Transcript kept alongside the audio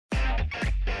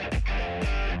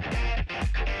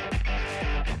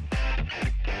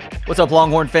What's up,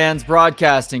 Longhorn fans?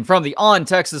 Broadcasting from the On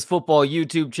Texas Football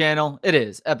YouTube channel. It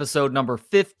is episode number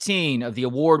 15 of the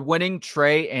award-winning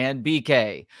Trey and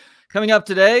BK. Coming up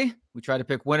today, we try to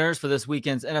pick winners for this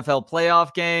weekend's NFL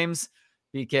playoff games.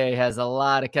 BK has a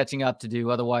lot of catching up to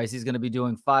do. Otherwise, he's going to be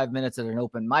doing 5 minutes at an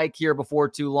open mic here before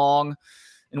too long.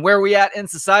 And where are we at in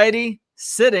society?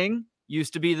 Sitting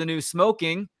used to be the new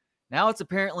smoking. Now it's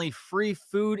apparently free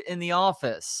food in the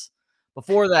office.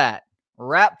 Before that,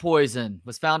 rat poison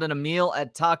was found in a meal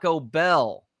at Taco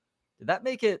Bell. Did that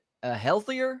make it a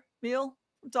healthier meal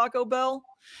from Taco Bell?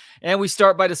 And we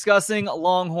start by discussing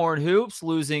Longhorn hoops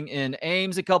losing in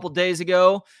Ames a couple days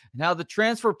ago and how the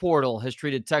transfer portal has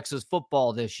treated Texas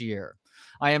football this year.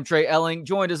 I am Trey Elling,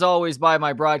 joined as always by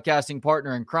my broadcasting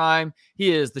partner in crime.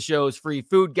 He is the show's free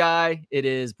food guy. It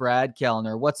is Brad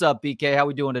Kellner. What's up, BK? How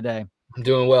we doing today? I'm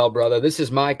doing well, brother. This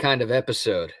is my kind of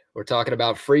episode. We're talking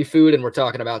about free food and we're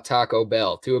talking about Taco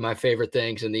Bell, two of my favorite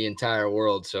things in the entire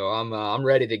world. So I'm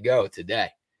ready to go today.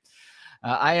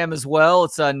 I am as well.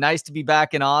 It's nice to be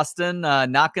back in Austin.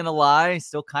 Not going to lie,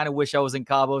 still kind of wish I was in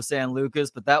Cabo San Lucas,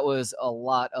 but that was a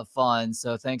lot of fun.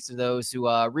 So thanks to those who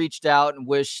reached out and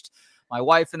wished my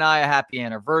wife and I a happy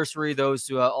anniversary. Those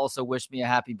who also wished me a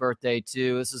happy birthday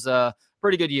too. This is a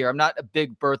pretty good year. I'm not a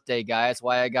big birthday guy. That's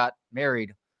why I got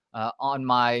married on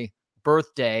my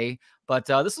birthday. But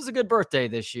this was a good birthday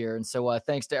this year. And so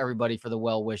thanks to everybody for the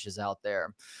well wishes out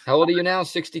there. How old are you now?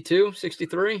 62,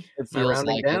 63? It feels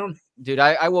like down? Dude,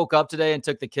 I woke up today and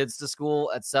took the kids to school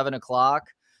at 7 o'clock.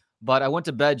 But I went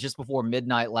to bed just before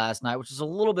midnight last night, which is a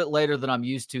little bit later than I'm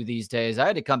used to these days. I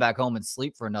had to come back home and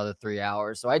sleep for another 3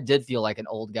 hours. So I did feel like an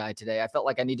old guy today. I felt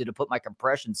like I needed to put my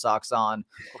compression socks on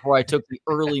before I took the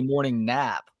early morning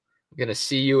nap. I'm going to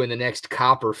see you in the next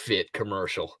Copper Fit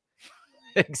commercial.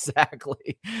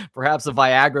 Exactly. Perhaps a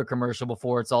Viagra commercial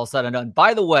before it's all said and done.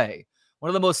 By the way, one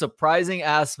of the most surprising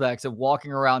aspects of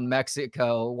walking around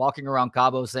Mexico, walking around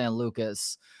Cabo San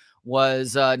Lucas,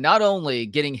 was not only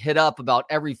getting hit up about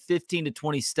every 15 to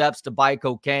 20 steps to buy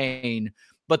cocaine,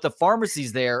 but the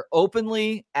pharmacies there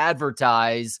openly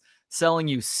advertise selling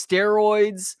you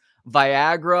steroids,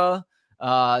 Viagra,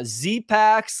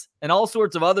 Z-Packs, and all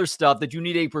sorts of other stuff that you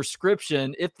need a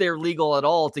prescription, if they're legal at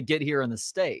all, to get here in the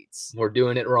States. We're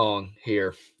doing it wrong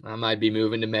here. I might be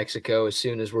moving to Mexico as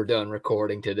soon as we're done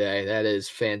recording today. That is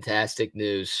fantastic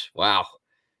news. Wow.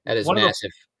 That is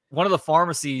massive. One of the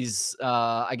pharmacies,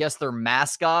 I guess their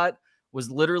mascot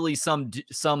was literally some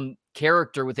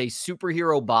character with a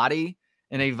superhero body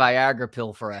and a Viagra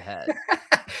pill for a head.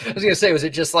 I was going to say, was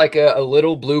it just like a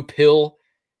little blue pill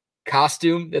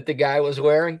costume that the guy was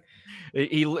wearing?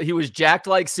 He was jacked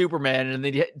like Superman, and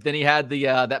then he had the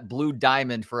that blue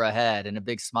diamond for a head and a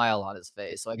big smile on his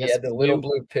face. So I guess he had the little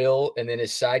blue pill, and then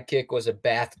his sidekick was a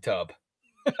bathtub.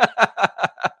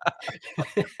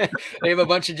 They have a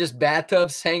bunch of just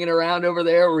bathtubs hanging around over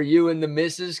there where you and the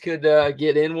missus could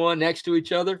get in one next to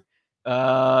each other.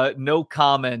 No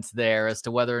comments there as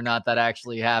to whether or not that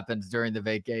actually happens during the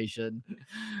vacation.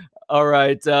 All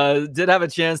right. Did have a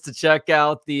chance to check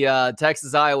out the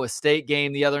Texas-Iowa State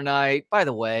game the other night. By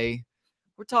the way,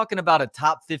 we're talking about a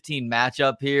top 15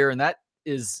 matchup here, and that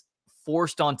is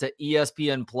forced onto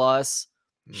ESPN Plus.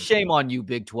 Shame on you,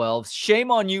 Big 12.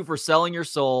 Shame on you for selling your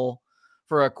soul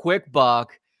for a quick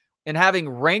buck and having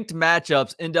ranked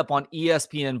matchups end up on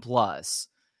ESPN Plus.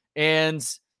 And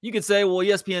you could say, well,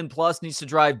 ESPN Plus needs to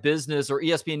drive business, or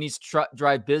ESPN needs to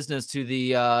drive business to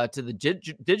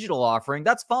the digital offering.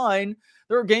 That's fine.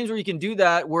 There are games where you can do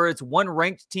that, where it's one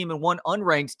ranked team and one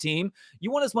unranked team.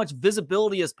 You want as much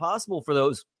visibility as possible for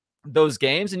those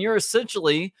games, and you're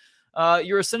essentially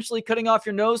cutting off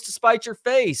your nose to spite your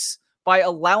face by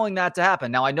allowing that to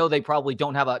happen. Now, I know they probably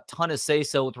don't have a ton of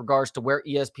say-so with regards to where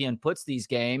ESPN puts these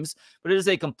games, but it is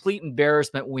a complete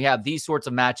embarrassment when we have these sorts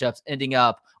of matchups ending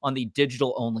up on the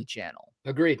digital-only channel.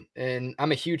 Agreed. And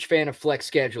I'm a huge fan of flex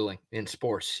scheduling in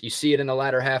sports. You see it in the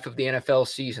latter half of the NFL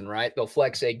season, right? They'll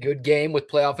flex a good game with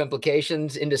playoff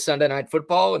implications into Sunday Night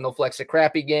Football, and they'll flex a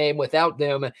crappy game without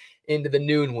them into the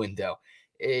noon window.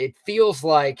 It feels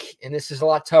like, and this is a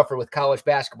lot tougher with college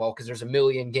basketball because there's a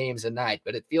million games a night,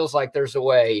 but it feels like there's a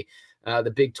way the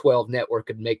Big 12 network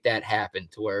could make that happen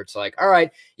to where it's like, all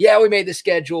right, yeah, we made the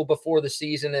schedule before the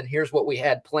season and here's what we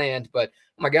had planned, but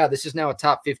oh my God, this is now a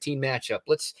top 15 matchup.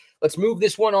 Let's move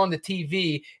this one on the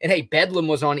TV. And hey, Bedlam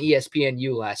was on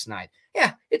ESPNU last night.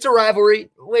 Yeah, it's a rivalry,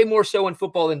 way more so in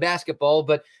football than basketball,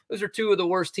 but those are two of the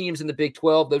worst teams in the Big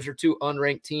 12. Those are two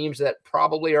unranked teams that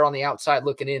probably are on the outside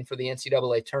looking in for the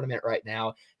NCAA tournament right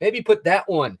now. Maybe put that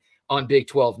one on Big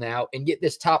 12 now and get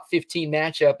this top 15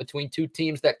 matchup between two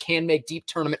teams that can make deep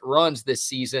tournament runs this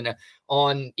season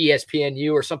on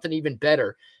ESPNU or something even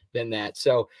better. than that.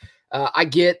 So I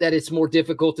get that it's more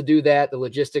difficult to do that. The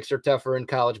logistics are tougher in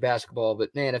college basketball,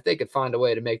 but man, if they could find a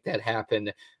way to make that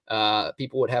happen,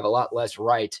 people would have a lot less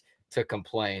right to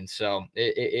complain. So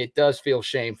it does feel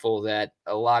shameful that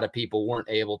a lot of people weren't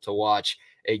able to watch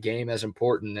a game as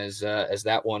important as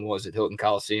that one was at Hilton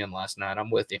Coliseum last night.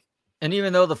 I'm with you. And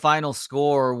even though the final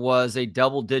score was a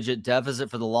double-digit deficit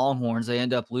for the Longhorns, they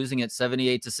end up losing it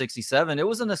 78-67. It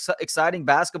was an exciting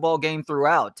basketball game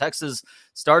throughout. Texas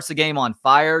starts the game on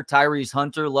fire. Tyrese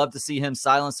Hunter, love to see him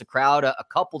silence the crowd a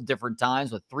couple different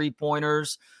times with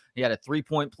three-pointers. He had a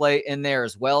three-point play in there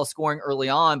as well, scoring early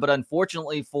on. But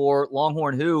unfortunately for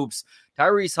Longhorn Hoops,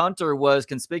 Tyrese Hunter was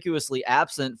conspicuously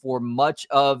absent for much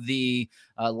of the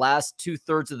last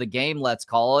two-thirds of the game, let's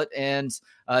call it. And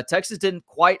Texas didn't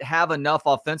quite have enough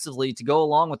offensively to go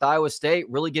along with Iowa State,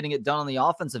 really getting it done on the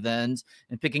offensive end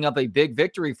and picking up a big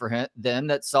victory for them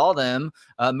that saw them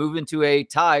move into a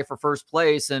tie for first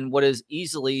place in what is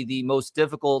easily the most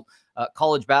difficult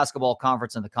college basketball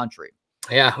conference in the country.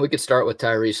 Yeah, we could start with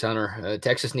Tyrese Hunter.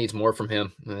 Texas needs more from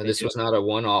him. This was not a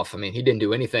one-off. I mean, he didn't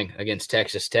do anything against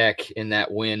Texas Tech in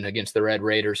that win against the Red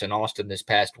Raiders in Austin this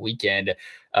past weekend.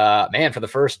 Man, for the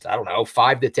first,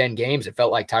 5 to 10 games, it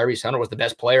felt like Tyrese Hunter was the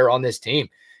best player on this team.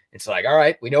 It's like, all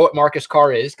right, we know what Marcus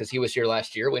Carr is because he was here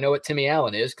last year. We know what Timmy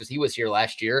Allen is because he was here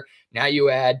last year. Now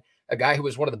you add a guy who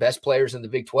was one of the best players in the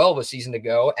Big 12 a season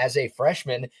ago as a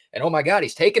freshman, and oh my God,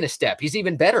 he's taken a step. He's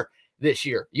even better this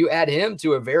year. You add him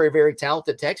to a very, very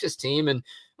talented Texas team, and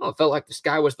it felt like the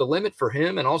sky was the limit for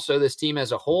him and also this team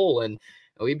as a whole. And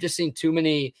we've just seen too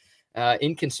many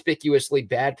inconspicuously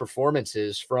bad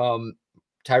performances from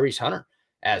Tyrese Hunter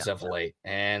as of late.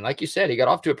 And like you said, he got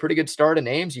off to a pretty good start in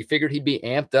Ames. You figured he'd be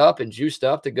amped up and juiced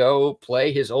up to go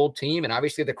play his old team. And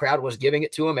obviously the crowd was giving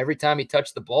it to him every time he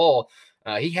touched the ball.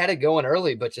 He had it going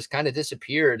early, but just kind of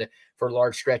disappeared for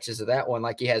large stretches of that one,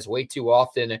 like he has way too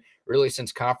often, really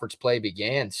since conference play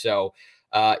began. So,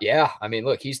 yeah, I mean,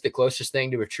 look, he's the closest thing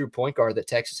to a true point guard that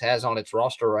Texas has on its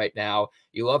roster right now.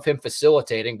 You love him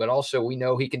facilitating, but also we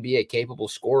know he can be a capable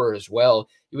scorer as well.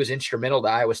 He was instrumental to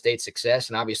Iowa State's success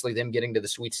and obviously them getting to the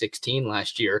Sweet 16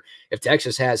 last year. If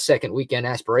Texas has second weekend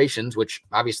aspirations, which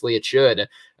obviously it should,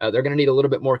 they're going to need a little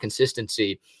bit more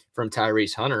consistency from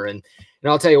Tyrese Hunter. And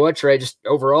I'll tell you what, Trey, just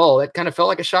overall, that kind of felt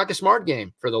like a Shaka Smart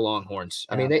game for the Longhorns.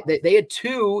 I mean, they had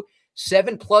 2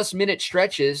 7+ minute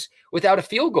stretches without a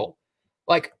field goal.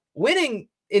 Like, winning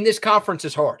in this conference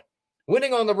is hard.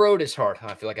 Winning on the road is hard.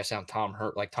 I feel like I sound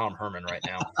like Tom Herman right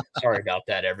now. Sorry about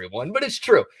that, everyone. But it's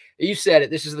true. You said it.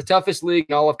 This is the toughest league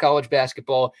in all of college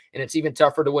basketball, and it's even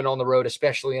tougher to win on the road,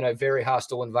 especially in a very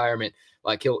hostile environment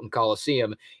like Hilton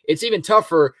Coliseum. It's even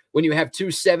tougher when you have 2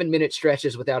 7-minute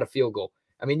stretches without a field goal.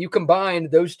 I mean, you combine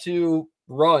those two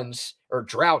runs, or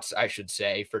droughts, I should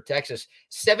say, for Texas,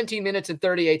 17 minutes and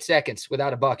 38 seconds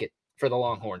without a bucket for the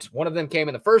Longhorns. One of them came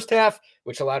in the first half,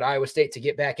 which allowed Iowa State to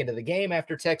get back into the game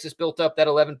after Texas built up that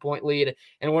 11-point lead.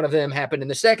 And one of them happened in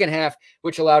the second half,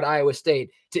 which allowed Iowa State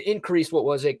to increase what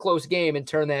was a close game and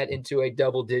turn that into a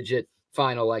double-digit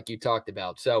final like you talked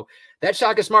about. So that's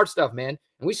Shaka Smart stuff, man.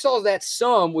 And we saw that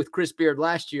some with Chris Beard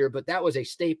last year, but that was a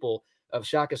staple of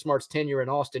Shaka Smart's tenure in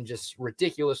Austin, just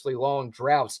ridiculously long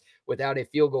droughts without a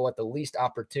field goal at the least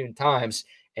opportune times.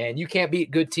 And you can't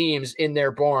beat good teams in their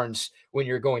barns when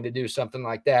you're going to do something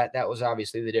like that. That was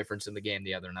obviously the difference in the game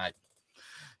the other night.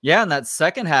 Yeah, and that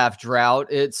second half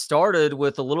drought, it started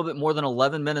with a little bit more than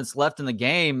 11 minutes left in the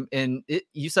game. And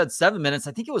you said 7 minutes.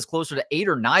 I think it was closer to 8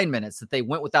 or 9 minutes that they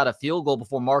went without a field goal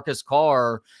before Marcus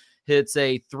Carr hits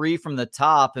a 3 from the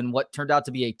top and what turned out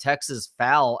to be a Texas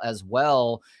foul as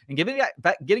well. And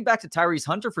getting back to Tyrese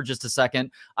Hunter for just a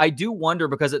second, I do wonder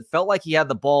because it felt like he had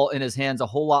the ball in his hands a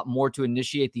whole lot more to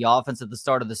initiate the offense at the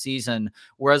start of the season.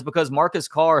 Whereas because Marcus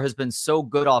Carr has been so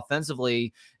good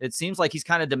offensively, it seems like he's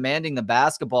kind of demanding the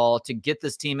basketball to get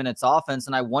this team in its offense.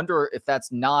 And I wonder if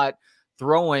that's not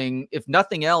throwing, if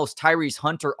nothing else, Tyrese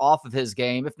Hunter off of his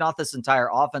game, if not this entire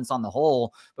offense on the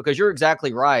whole, because you're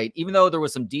exactly right. Even though there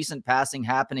was some decent passing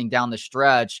happening down the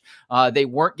stretch, they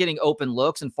weren't getting open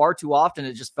looks, and far too often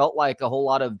it just felt like a whole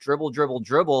lot of dribble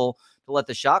to let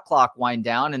the shot clock wind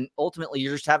down, and ultimately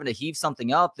you're just having to heave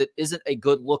something up that isn't a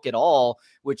good look at all,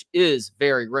 which is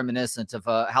very reminiscent of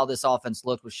how this offense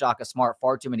looked with Shaka Smart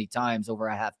far too many times over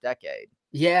a half decade.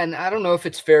 Yeah, and I don't know if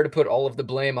it's fair to put all of the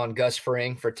blame on Gus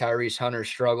Fring for Tyrese Hunter's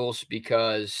struggles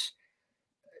because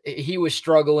he was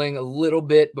struggling a little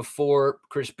bit before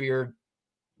Chris Beard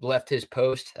left his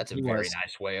post. That's a very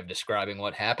nice way of describing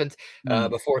what happened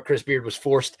before Chris Beard was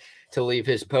forced to leave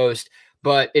his post.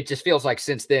 But it just feels like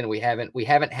since then we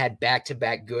haven't had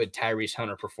back-to-back good Tyrese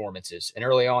Hunter performances. And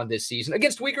early on this season,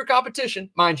 against weaker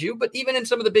competition, mind you, but even in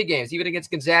some of the big games, even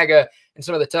against Gonzaga and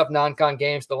some of the tough non-con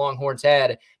games the Longhorns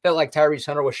had, felt like Tyrese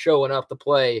Hunter was showing up to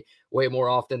play way more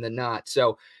often than not.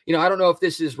 So, I don't know if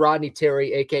this is Rodney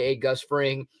Terry, aka Gus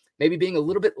Fring, maybe being a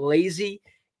little bit lazy,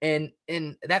 and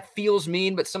that feels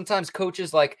mean, but sometimes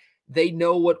coaches they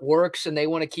know what works and they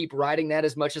want to keep riding that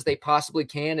as much as they possibly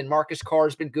can. And Marcus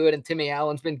Carr's been good and Timmy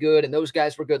Allen's been good. And those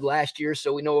guys were good last year.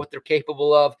 So we know what they're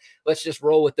capable of. Let's just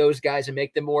roll with those guys and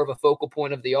make them more of a focal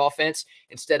point of the offense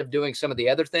instead of doing some of the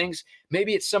other things.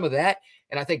 Maybe it's some of that.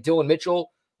 And I think Dylan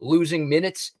Mitchell losing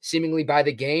minutes seemingly by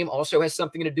the game also has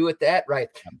something to do with that, right?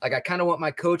 Like I kind of want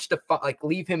my coach to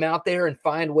leave him out there and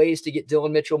find ways to get Dylan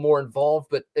Mitchell more involved,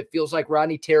 but it feels like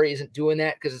Rodney Terry isn't doing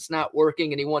that because it's not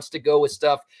working and he wants to go with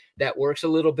stuff that works a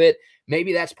little bit.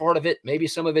 Maybe that's part of it. Maybe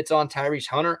some of it's on Tyrese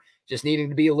Hunter just needing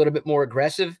to be a little bit more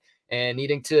aggressive and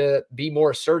needing to be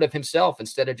more assertive himself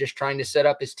instead of just trying to set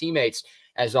up his teammates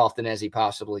as often as he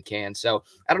possibly can. So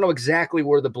I don't know exactly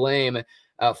where the blame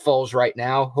falls right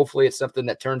now. Hopefully it's something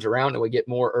that turns around and we get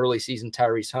more early season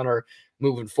Tyrese Hunter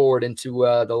moving forward into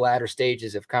the latter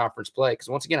stages of conference play. Because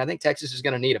once again, I think Texas is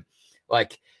going to need him.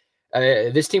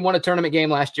 This team won a tournament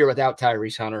game last year without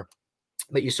Tyrese Hunter,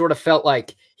 but you sort of felt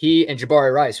like he and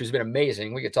Jabari Rice, who's been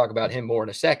amazing, we could talk about him more in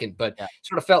a second, but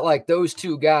sort of felt like those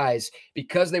two guys,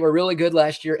 because they were really good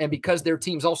last year and because their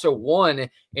teams also won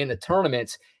in the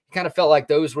tournaments, kind of felt like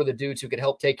those were the dudes who could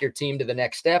help take your team to the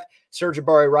next step.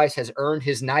 Jabari Rice has earned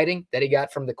his knighting that he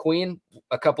got from the Queen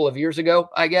a couple of years ago,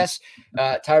 I guess.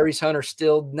 Tyrese Hunter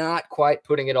still not quite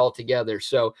putting it all together.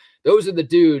 So those are the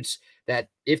dudes that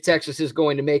if Texas is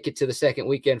going to make it to the second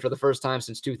weekend for the first time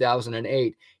since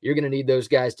 2008, you're going to need those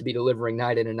guys to be delivering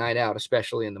night in and night out,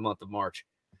 especially in the month of March.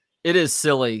 It is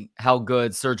silly how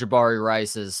good Jabari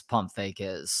Rice's pump fake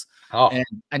is. Oh. And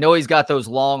I know he's got those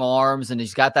long arms and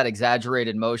he's got that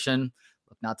exaggerated motion.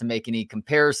 Not to make any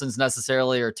comparisons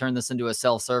necessarily or turn this into a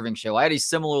self-serving show. I had a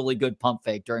similarly good pump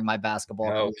fake during my basketball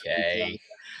career. Okay.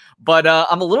 But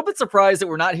I'm a little bit surprised that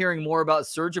we're not hearing more about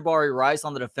Jabari Rice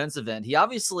on the defensive end. He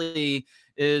obviously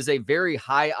is a very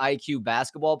high IQ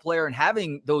basketball player, and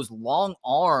having those long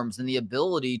arms and the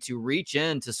ability to reach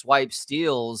in to swipe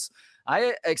steals,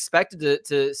 I expected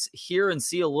to hear and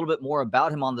see a little bit more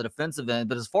about him on the defensive end.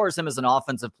 But as far as him as an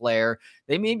offensive player,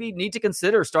 they maybe need to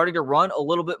consider starting to run a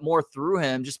little bit more through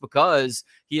him just because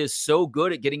he is so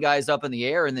good at getting guys up in the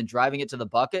air and then driving it to the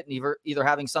bucket and either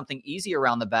having something easy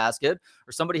around the basket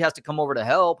or somebody has to come over to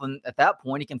help. And at that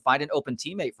point, he can find an open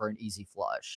teammate for an easy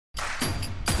flush.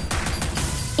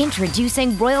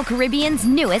 Introducing Royal Caribbean's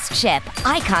newest ship,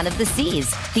 Icon of the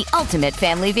Seas, the ultimate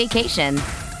family vacation.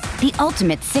 The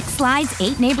ultimate 6 slides,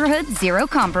 8 neighborhoods, 0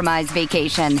 compromise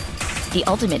vacation. The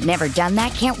ultimate never done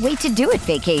that, can't wait to do it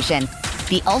vacation.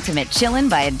 The ultimate chillin'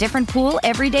 by a different pool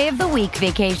every day of the week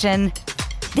vacation.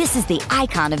 This is the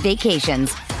Icon of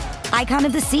Vacations. Icon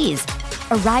of the Seas,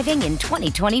 arriving in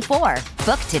 2024.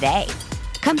 Book today.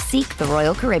 Come seek the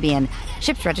Royal Caribbean.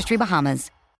 Ships Registry,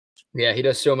 Bahamas. Yeah, he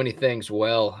does so many things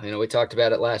well. We talked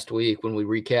about it last week when we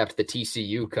recapped the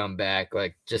TCU comeback.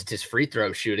 Like, just his free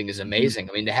throw shooting is amazing.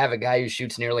 I mean, to have a guy who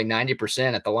shoots nearly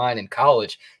 90% at the line in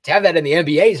college, to have that in the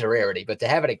NBA is a rarity, but to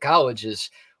have it in college is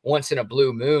once in a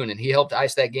blue moon. And he helped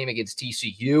ice that game against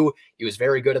TCU. He was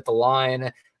very good at the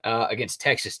line against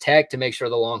Texas Tech to make sure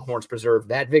the Longhorns preserved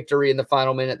that victory in the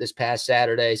final minute this past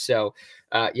Saturday. So,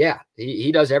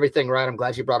 he does everything right. I'm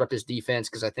glad you brought up his defense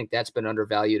because I think that's been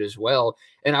undervalued as well.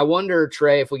 And I wonder,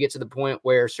 Trey, if we get to the point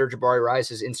where Jabari Rice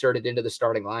is inserted into the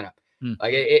starting lineup.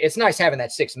 Like, it's nice having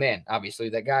that 6th man, obviously,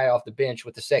 that guy off the bench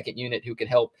with the second unit who can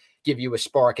help give you a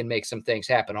spark and make some things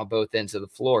happen on both ends of the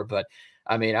floor. But,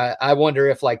 I mean, I wonder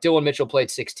if, like, Dylan Mitchell played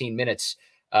 16 minutes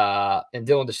and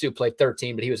Dylan DeSue played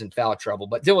 13, but he was in foul trouble.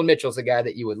 But Dylan Mitchell's the guy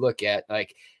that you would look at.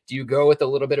 Like, do you go with a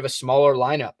little bit of a smaller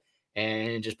lineup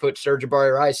and just put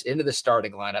Jabari Rice into the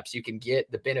starting lineup so you can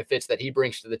get the benefits that he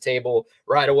brings to the table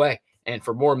right away and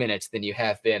for more minutes than you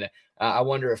have been? I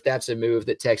wonder if that's a move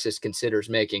that Texas considers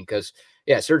making because,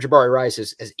 Jabari Rice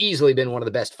has easily been one of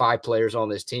the best 5 players on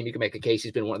this team. You can make a case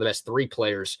he's been one of the best 3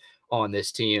 players on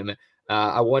this team.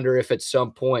 I wonder if at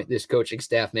some point this coaching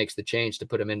staff makes the change to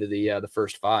put him into the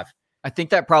first 5. I think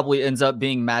that probably ends up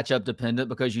being matchup dependent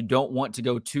because you don't want to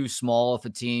go too small if a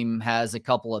team has a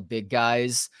couple of big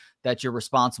guys that you're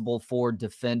responsible for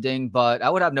defending. But I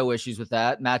would have no issues with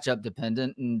that, matchup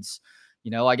dependent. And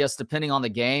I guess depending on the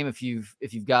game, if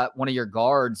you've got one of your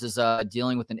guards is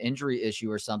dealing with an injury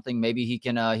issue or something, maybe he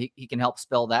can he can help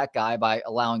spell that guy by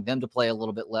allowing them to play a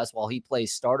little bit less while he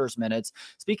plays starters minutes.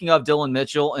 Speaking of Dylan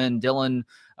Mitchell and Dylan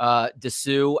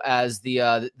Dessou as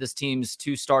this team's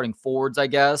 2 starting forwards, I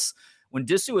guess when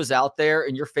Dessou is out there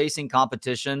and you're facing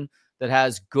competition that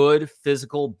has good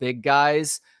physical big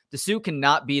guys, Dessou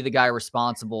cannot be the guy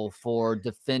responsible for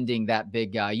defending that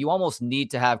big guy. You almost need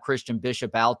to have Christian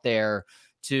Bishop out there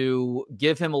to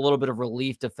give him a little bit of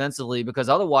relief defensively, because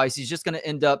otherwise he's just going to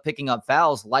end up picking up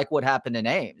fouls like what happened in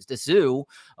Ames. Dessou,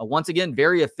 once again,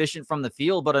 very efficient from the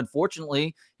field, but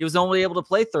unfortunately he was only able to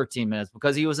play 13 minutes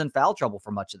because he was in foul trouble for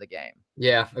much of the game.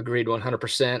 Yeah, agreed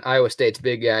 100%. Iowa State's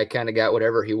big guy kind of got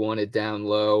whatever he wanted down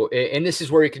low. And this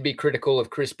is where you could be critical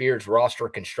of Chris Beard's roster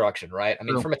construction, right? I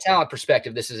mean, from a talent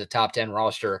perspective, this is a top 10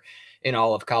 roster in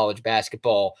all of college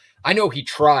basketball. I know he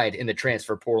tried in the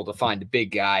transfer portal to find a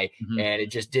big guy, and it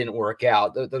just didn't work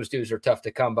out. Those dudes are tough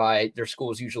to come by. Their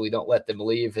schools usually don't let them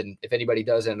leave. And if anybody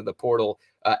does enter the portal,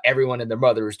 everyone and their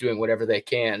mother is doing whatever they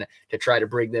can to try to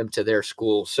bring them to their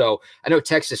school. So I know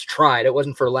Texas tried. It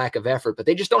wasn't for lack of effort, but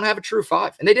they just don't have a true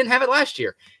 5. And they didn't have it last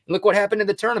year. And look what happened in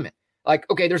the tournament. Like,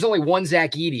 okay, there's only one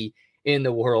Zach Edey in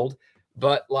the world,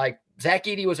 but like Zach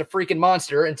Edey was a freaking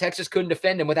monster, and Texas couldn't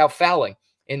defend him without fouling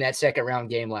in that second round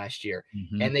game last year.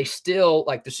 And they still,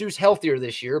 like, Dessou's healthier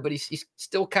this year, but he's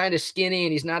still kind of skinny,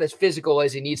 and he's not as physical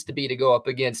as he needs to be to go up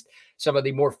against some of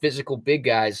the more physical big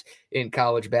guys in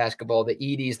college basketball, the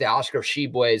Edys, the Oscar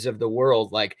Tshiebwes of the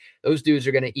world. Like, those dudes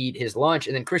are going to eat his lunch.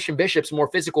 And then Christian Bishop's more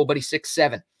physical, but he's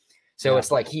 6'7". So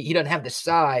it's like he doesn't have the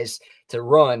size to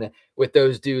run with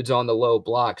those dudes on the low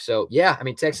block. So, yeah, I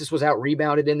mean, Texas was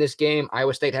out-rebounded in this game.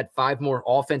 Iowa State had 5 more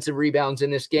offensive rebounds in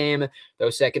this game.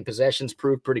 Those second possessions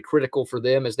proved pretty critical for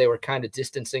them as they were kind of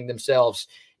distancing themselves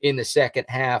in the second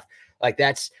half. Like,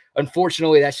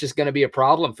 unfortunately, that's just going to be a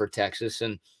problem for Texas.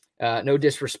 And no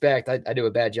disrespect. I do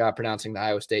a bad job pronouncing the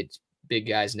Iowa State big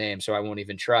guy's name, so I won't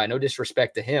even try. No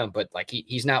disrespect to him, but like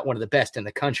he's not one of the best in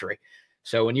the country.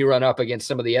 So when you run up against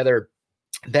some of the other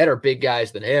better big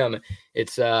guys than him,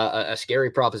 it's a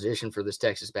scary proposition for this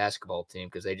Texas basketball team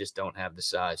because they just don't have the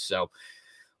size. So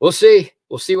we'll see.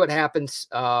 We'll see what happens.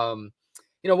 I'll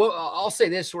say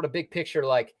this sort of big picture,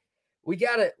 like we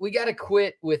gotta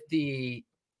quit with the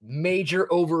major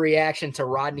overreaction to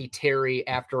Rodney Terry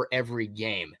after every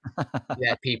game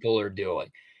that people are doing.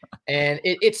 And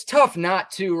it's tough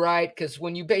not to, right? Because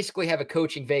when you basically have a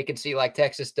coaching vacancy like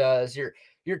Texas does,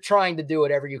 you're trying to do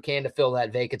whatever you can to fill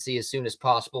that vacancy as soon as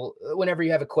possible. Whenever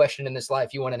you have a question in this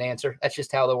life, you want an answer. That's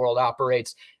just how the world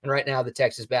operates. And right now, the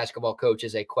Texas basketball coach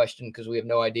is a question because we have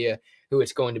no idea who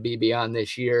it's going to be beyond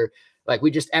this year. Like,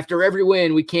 we just, after every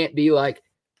win, we can't be like,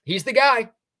 he's the guy.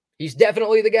 He's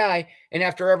definitely the guy. And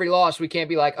after every loss, we can't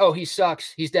be like, oh, he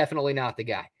sucks. He's definitely not the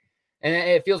guy. And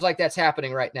it feels like that's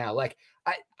happening right now. Like,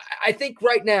 I think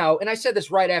right now, and I said this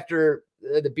right after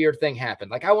the Beard thing happened,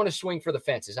 like, I want to swing for the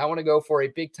fences. I want to go for a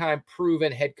big-time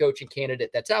proven head coaching candidate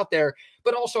that's out there.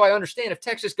 But also I understand if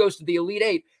Texas goes to the Elite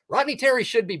Eight, Rodney Terry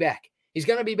should be back. He's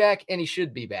going to be back, and he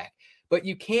should be back. But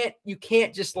you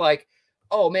can't just like,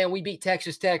 oh, man, we beat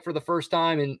Texas Tech for the first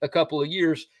time in a couple of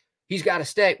years. He's got to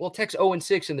stay. Well, Tech's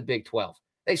 0-6 in the Big 12.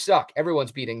 They suck.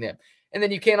 Everyone's beating them. And then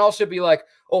you can't also be like,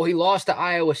 oh, he lost to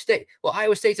Iowa State. Well,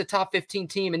 Iowa State's a top 15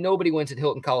 team, and nobody wins at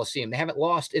Hilton Coliseum. They haven't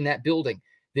lost in that building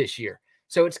this year.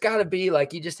 So it's got to be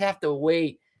like, you just have to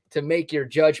wait to make your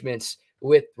judgments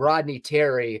with Rodney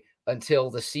Terry until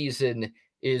the season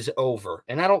is over.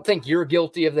 And I don't think you're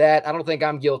guilty of that. I don't think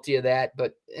I'm guilty of that.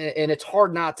 And it's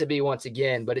hard not to be once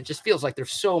again, but it just feels like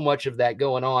there's so much of that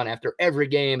going on after every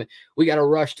game. We got to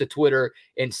rush to Twitter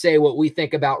and say what we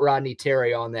think about Rodney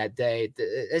Terry on that day.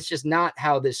 It's just not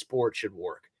how this sport should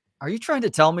work. Are you trying to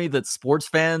tell me that sports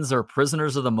fans are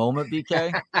prisoners of the moment,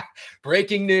 BK?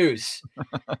 Breaking news.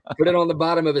 Put it on the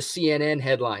bottom of a CNN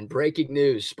headline. Breaking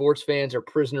news. Sports fans are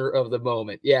prisoner of the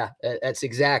moment. Yeah, that's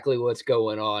exactly what's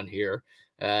going on here.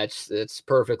 It's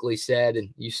perfectly said,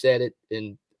 and you said it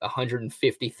in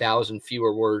 150,000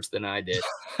 fewer words than I did.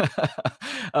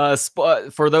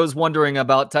 For those wondering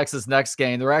about Texas' next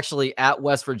game, they're actually at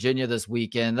West Virginia this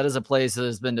weekend. That is a place that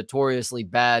has been notoriously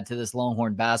bad to this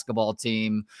Longhorn basketball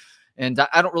team. And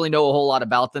I don't really know a whole lot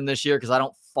about them this year because I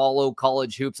don't follow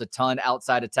college hoops a ton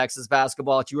outside of Texas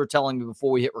basketball. But you were telling me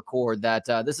before we hit record that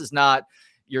this is not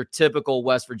your typical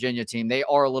West Virginia team. They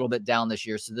are a little bit down this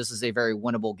year, so this is a very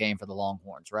winnable game for the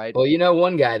Longhorns, right? Well, you know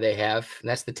one guy they have, and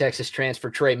that's the Texas transfer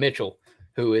Trey Mitchell,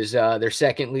 who is their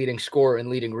second leading scorer and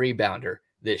leading rebounder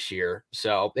this year.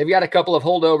 So they've got a couple of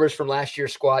holdovers from last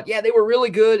year's squad. Yeah, they were really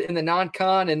good in the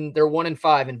non-con, and they're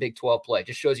 1-5 in Big 12 play.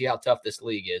 Just shows you how tough this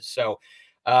league is. So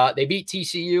They beat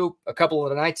TCU a couple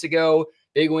of nights ago.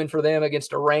 Big win for them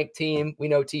against a ranked team. We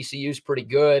know TCU's pretty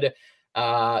good.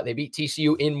 They beat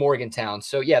TCU in Morgantown.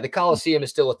 So, yeah, the Coliseum is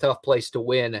still a tough place to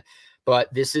win.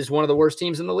 But this is one of the worst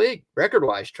teams in the league,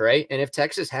 record-wise, Trey. And if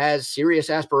Texas has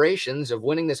serious aspirations of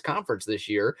winning this conference this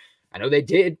year, I know they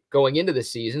did going into the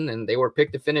season, and they were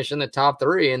picked to finish in the top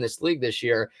 3 in this league this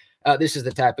year. This is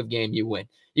the type of game you win.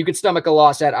 You could stomach a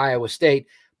loss at Iowa State,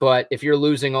 but if you're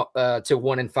losing to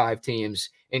 1-5 teams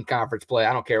in conference play,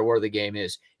 I don't care where the game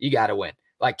is, you got to win.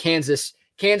 Like Kansas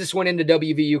went into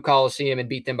WVU Coliseum and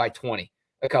beat them by 20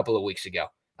 a couple of weeks ago.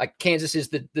 Like Kansas is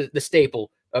the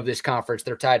staple of this conference.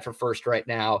 They're tied for first right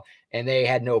now, and they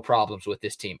had no problems with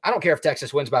this team. I don't care if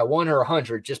Texas wins by 1 or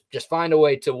 100. Just find a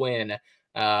way to win,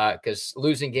 because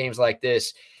losing games like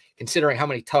this, considering how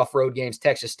many tough road games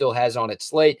Texas still has on its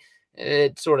slate,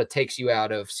 it sort of takes you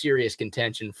out of serious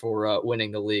contention for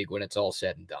winning the league when it's all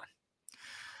said and done.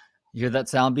 You hear that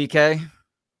sound, BK?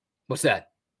 What's that?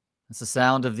 It's the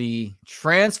sound of the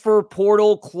transfer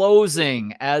portal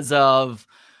closing as of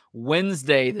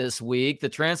Wednesday this week. The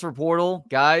transfer portal,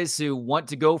 guys who want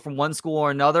to go from one school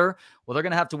or another, well, they're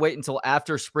going to have to wait until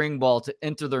after spring ball to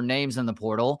enter their names in the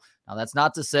portal. Now, that's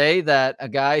not to say that a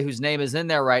guy whose name is in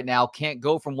there right now can't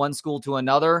go from one school to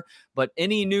another, but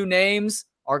any new names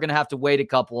are going to have to wait a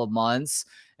couple of months.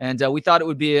 And we thought it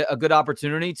would be a good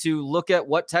opportunity to look at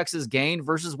what Texas gained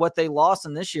versus what they lost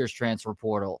in this year's transfer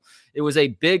portal. It was a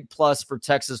big plus for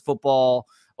Texas football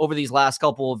over these last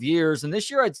couple of years. And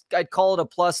this year, I'd call it a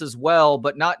plus as well,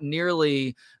 but not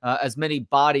nearly as many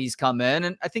bodies come in.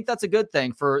 And I think that's a good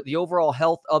thing for the overall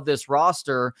health of this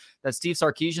roster, that Steve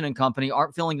Sarkisian and company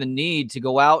aren't feeling the need to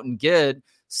go out and get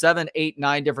 7, 8,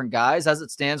 9 different guys. As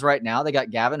it stands right now, they got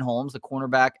Gavin Holmes, the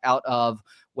cornerback out of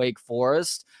Wake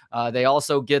Forest. They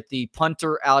also get the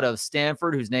punter out of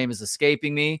Stanford, whose name is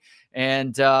escaping me.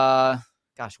 And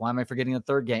gosh, why am I forgetting the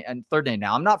third name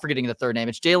now? I'm not forgetting the third name.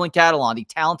 It's Jalen Catalon, the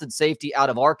talented safety out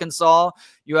of Arkansas.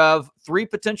 You have 3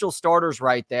 potential starters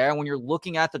right there. And when you're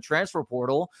looking at the transfer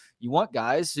portal, you want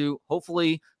guys who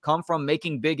hopefully come from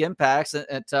making big impacts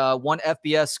at one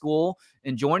FBS school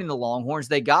and joining the Longhorns.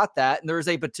 They got that. And there's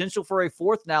a potential for a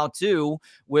fourth now, too,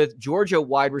 with Georgia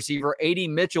wide receiver A.D.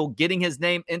 Mitchell getting his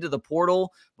name into the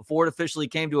portal before it officially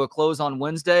came to a close on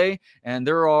Wednesday. And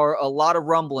there are a lot of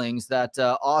rumblings that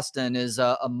Austin is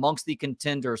amongst the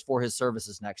contenders for his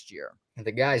services next year. And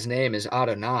the guy's name is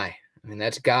Adonai. I mean,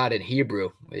 that's God in Hebrew.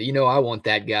 You know, I want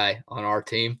that guy on our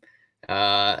team.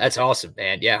 That's awesome,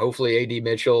 man. Yeah, hopefully A.D.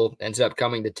 Mitchell ends up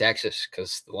coming to Texas,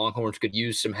 because the Longhorns could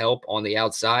use some help on the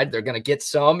outside. They're going to get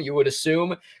some, you would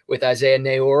assume, with Isaiah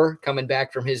Nayor coming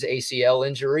back from his ACL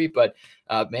injury. But,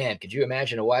 man, could you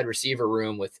imagine a wide receiver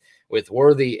room with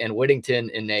Worthy and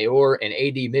Whittington and Nayor and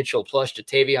A.D. Mitchell plus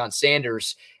Jatavion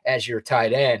Sanders as your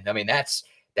tight end? I mean, that's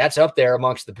up there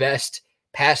amongst the best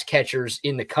pass catchers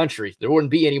in the country. There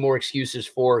wouldn't be any more excuses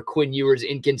for Quinn Ewers'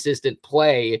 inconsistent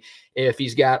play if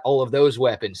he's got all of those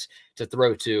weapons to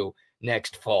throw to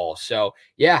next fall. So,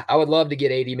 yeah, I would love to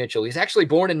get A.D. Mitchell. He's actually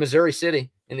born in Missouri City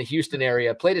in the Houston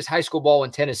area, played his high school ball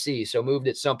in Tennessee, so moved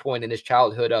at some point in his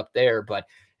childhood up there, but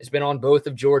has been on both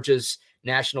of Georgia's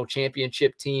national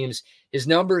championship teams. His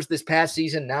numbers this past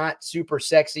season, not super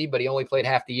sexy, but he only played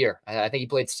half the year. I think he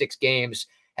played 6 games,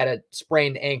 had a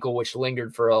sprained ankle, which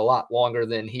lingered for a lot longer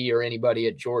than he or anybody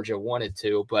at Georgia wanted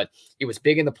to. But he was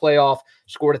big in the playoff,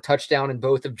 scored a touchdown in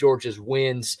both of Georgia's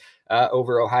wins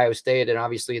over Ohio State, and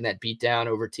obviously in that beatdown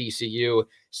over TCU.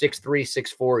 6'3",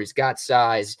 6'4". He's got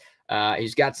size.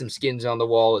 He's got some skins on the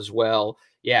wall as well.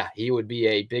 Yeah, he would be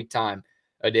a big-time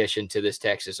addition to this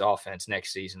Texas offense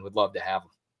next season. Would love to have him.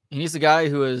 He's the guy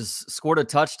who has scored a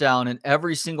touchdown in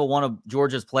every single one of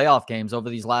Georgia's playoff games over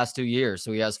these last 2 years.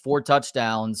 So he has 4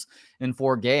 touchdowns in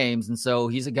 4 games. And so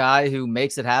he's a guy who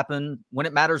makes it happen when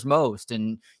it matters most.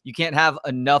 And you can't have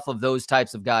enough of those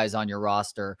types of guys on your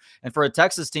roster. And for a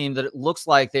Texas team that it looks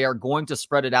like they are going to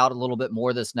spread it out a little bit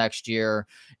more this next year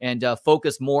and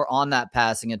focus more on that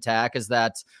passing attack, as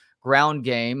that ground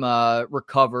game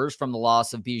recovers from the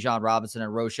loss of Bijan Robinson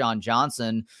and Roschon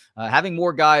Johnson. Having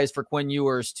more guys for Quinn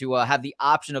Ewers to have the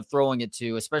option of throwing it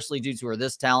to, especially dudes who are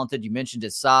this talented. You mentioned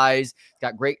his size. He's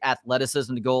got great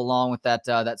athleticism to go along with that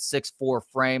 6'4"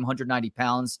 frame, 190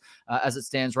 pounds as it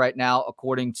stands right now,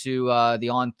 according to the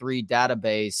On3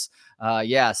 database.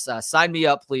 Yes, sign me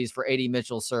up, please, for A.D.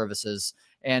 Mitchell services.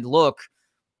 And look,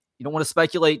 you don't want to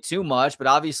speculate too much, but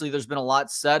obviously there's been a lot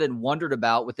said and wondered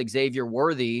about with Xavier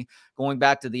Worthy going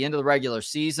back to the end of the regular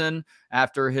season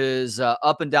after his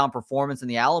up and down performance in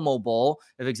the Alamo Bowl.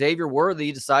 If Xavier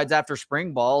Worthy decides after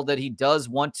spring ball that he does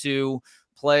want to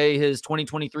play his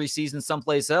 2023 season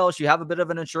someplace else, you have a bit of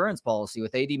an insurance policy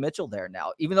with AD Mitchell there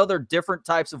now. Even though they're different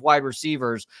types of wide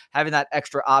receivers, having that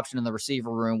extra option in the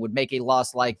receiver room would make a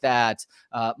loss like that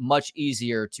much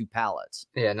easier to palate.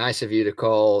 Yeah, nice of you to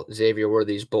call Xavier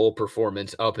Worthy's bowl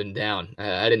performance up and down.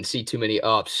 I didn't see too many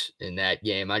ups in that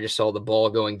game. I just saw the ball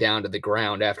going down to the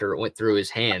ground after it went through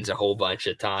his hands a whole bunch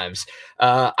of times.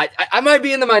 I might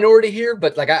be in the minority here,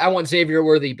 but like I want Xavier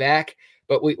Worthy back.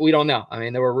 But we don't know. I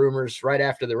mean, there were rumors right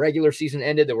after the regular season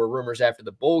ended. There were rumors after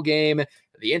the bowl game.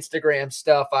 The Instagram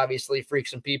stuff obviously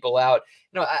freaked some people out.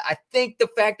 I think the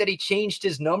fact that he changed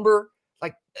his number,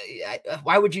 like,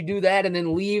 why would you do that and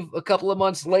then leave a couple of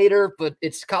months later? But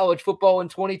it's college football in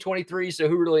 2023, so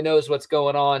who really knows what's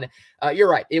going on? You're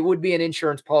right. It would be an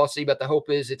insurance policy, but the hope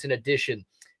is it's an addition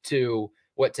to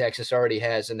what Texas already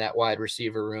has in that wide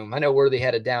receiver room. I know Worthy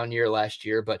had a down year last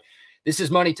year, but this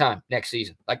is money time next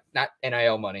season, like not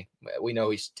NIL money. We know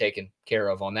he's taken care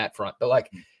of on that front, but like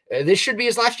this should be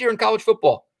his last year in college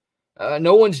football.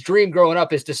 No one's dream growing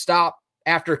up is to stop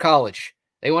after college.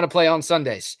 They want to play on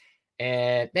Sundays.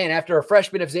 And man, after a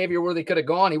freshman, if Xavier Worthy could have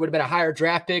gone, he would have been a higher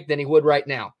draft pick than he would right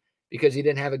now because he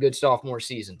didn't have a good sophomore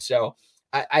season. So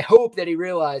I hope that he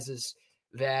realizes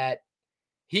that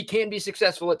he can be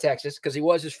successful at Texas because he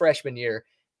was his freshman year,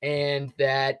 and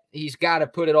that he's got to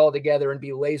put it all together and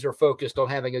be laser focused on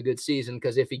having a good season.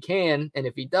 Because if he can, and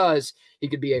if he does, he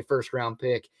could be a first-round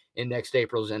pick in next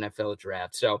April's NFL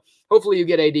draft. So hopefully you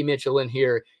get AD Mitchell in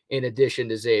here in addition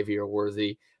to Xavier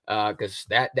Worthy, because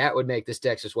that would make this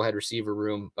Texas wide receiver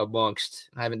room amongst,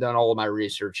 I haven't done all of my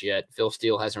research yet. Phil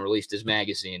Steele hasn't released his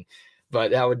magazine, but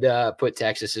that would put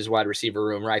Texas's wide receiver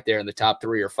room right there in the top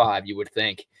 3 or 5, you would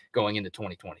think, going into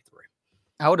 2023.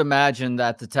 I would imagine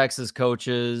that the Texas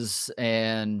coaches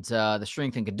and the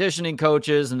strength and conditioning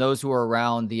coaches and those who are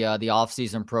around the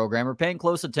offseason program are paying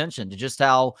close attention to just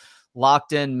how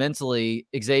locked in mentally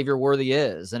Xavier Worthy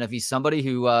is. And if he's somebody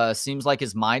who seems like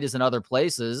his mind is in other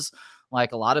places,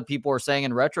 like a lot of people are saying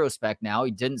in retrospect now,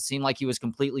 he didn't seem like he was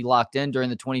completely locked in during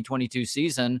the 2022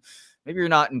 season. Maybe you're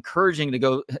not encouraging to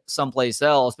go someplace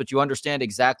else, but you understand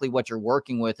exactly what you're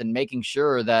working with and making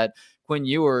sure that Quinn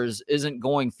Ewers isn't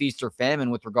going feast or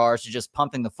famine with regards to just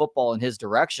pumping the football in his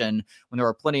direction when there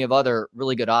are plenty of other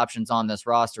really good options on this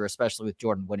roster, especially with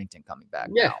Jordan Whittington coming back.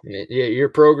 Yeah, your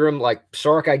program, like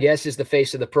Sark, I guess, is the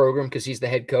face of the program because he's the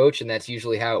head coach, and that's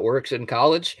usually how it works in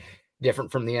college.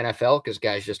 Different from the NFL because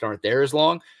guys just aren't there as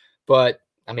long. But,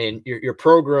 I mean, your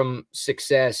program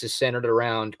success is centered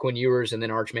around Quinn Ewers and then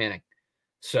Arch Manning.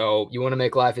 So you want to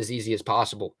make life as easy as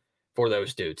possible for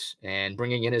those dudes, and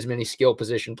bringing in as many skill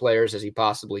position players as he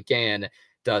possibly can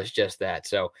does just that.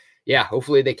 So yeah,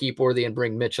 hopefully they keep Worthy and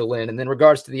bring Mitchell in. And then in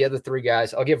regards to the other 3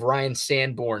 guys, I'll give Ryan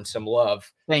Sanborn some love.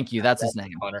 Thank you. That's his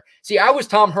name. Hunter. See, I was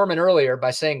Tom Herman earlier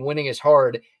by saying winning is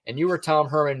hard, and you were Tom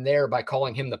Herman there by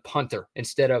calling him the punter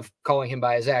instead of calling him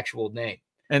by his actual name.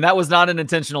 And that was not an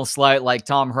intentional slight like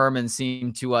Tom Herman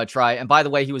seemed to try. And by the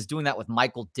way, he was doing that with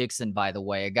Michael Dixon, by the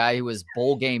way, a guy who was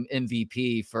bowl game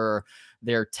MVP for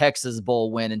their Texas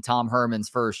Bowl win in Tom Herman's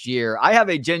first year. I have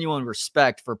a genuine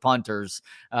respect for punters.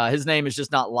 His name is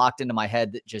just not locked into my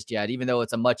head just yet, even though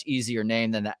it's a much easier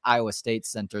name than the Iowa State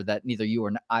Center that neither you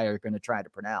or I are going to try to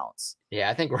pronounce. Yeah,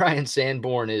 I think Ryan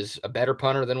Sanborn is a better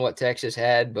punter than what Texas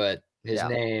had, but his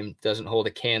name doesn't hold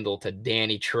a candle to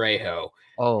Danny Trejo,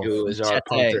 who is our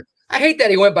punter. I hate that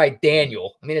he went by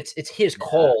Daniel. I mean, it's his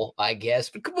call, I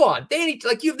guess. But come on, Danny,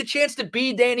 like you have the chance to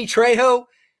be Danny Trejo.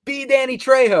 Be Danny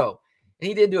Trejo. And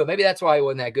he didn't do it. Maybe that's why he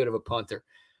wasn't that good of a punter.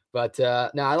 But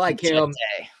no, I like him.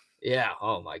 Yeah.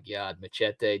 Oh, my God.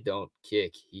 Machete don't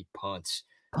kick. He punts.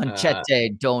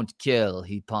 Panchete don't kill.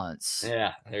 He punts.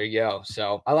 Yeah, there you go.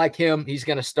 So I like him. He's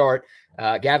going to start.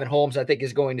 Gavin Holmes, I think,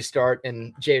 is going to start.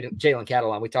 And Jalen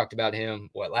Catalon, we talked about him,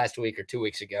 last week or 2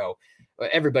 weeks ago.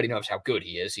 Everybody knows how good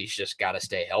he is. He's just got to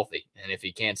stay healthy. And if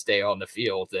he can't stay on the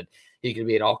field, then he could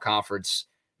be an all-conference,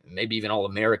 maybe even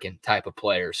all-American type of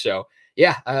player. So,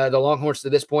 yeah, the Longhorns to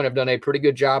this point have done a pretty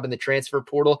good job in the transfer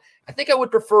portal. I think I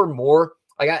would prefer more.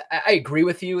 Like I agree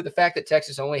with you. The fact that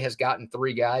Texas only has gotten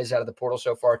 3 guys out of the portal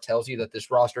so far tells you that this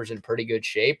roster is in pretty good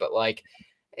shape. But,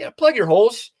 plug your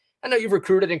holes. I know you've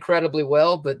recruited incredibly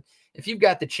well, but if you've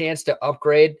got the chance to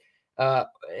upgrade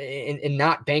and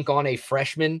not bank on a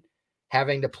freshman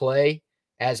having to play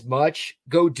as much,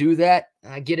 go do that.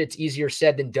 I get it's easier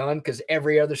said than done because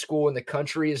every other school in the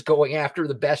country is going after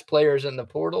the best players in the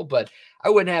portal, but I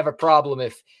wouldn't have a problem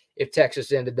if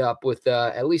Texas ended up with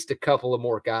at least a couple of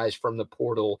more guys from the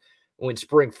portal when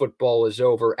spring football is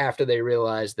over after they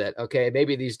realize that, okay,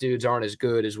 maybe these dudes aren't as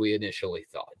good as we initially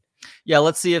thought. Yeah,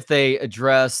 let's see if they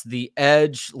address the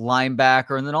edge,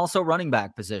 linebacker, and then also running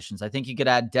back positions. I think you could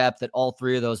add depth at all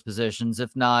three of those positions,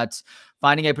 if not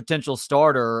finding a potential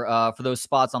starter for those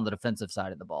spots on the defensive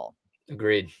side of the ball.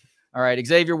 Agreed. All right,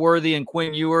 Xavier Worthy and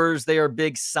Quinn Ewers, they are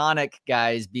big Sonic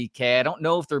guys, BK. I don't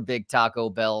know if they're big Taco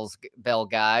Bell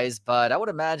guys, but I would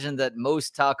imagine that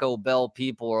most Taco Bell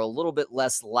people are a little bit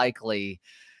less likely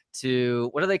to,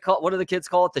 what do they call, what do the kids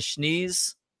call it? The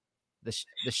schneeze? The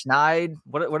schneid?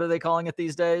 What are they calling it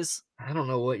these days? I don't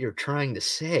know what you're trying to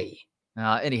say.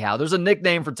 Anyhow, there's a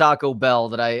nickname for Taco Bell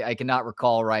that I cannot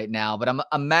recall right now, but I'm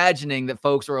imagining that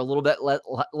folks are a little bit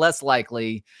less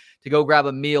likely to go grab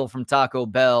a meal from Taco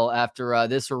Bell after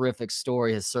this horrific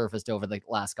story has surfaced over the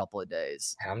last couple of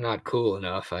days. I'm not cool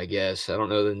enough, I guess. I don't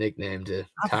know the nickname to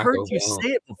I've Taco heard Bell. you say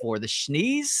it before. The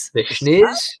schneeze? The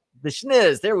schniz? The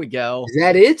schniz. There we go. Is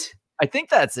that it? I think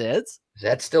that's it. Is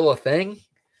that still a thing?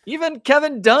 Even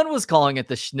Kevin Dunn was calling it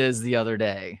the schniz the other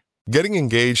day. Getting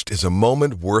engaged is a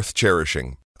moment worth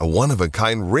cherishing. A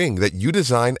one-of-a-kind ring that you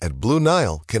design at Blue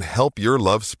Nile can help your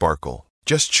love sparkle.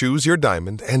 Just choose your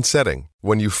diamond and setting.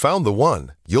 When you've found the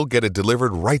one, you'll get it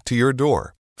delivered right to your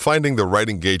door. Finding the right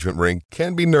engagement ring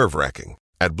can be nerve-wracking.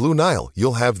 At Blue Nile,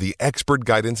 you'll have the expert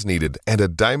guidance needed and a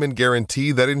diamond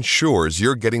guarantee that ensures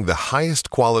you're getting the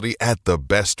highest quality at the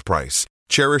best price.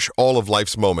 Cherish all of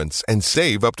life's moments and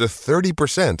save up to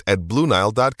 30% at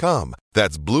BlueNile.com.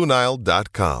 That's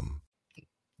BlueNile.com.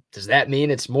 Does that mean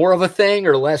it's more of a thing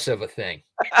or less of a thing?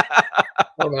 I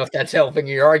don't know if that's helping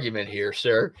your argument here,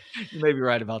 sir. You may be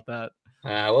right about that.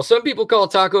 Well, some people call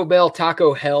Taco Bell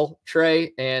Taco Hell,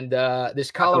 Trey, and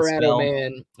this Colorado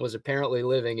man was apparently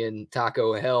living in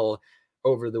Taco Hell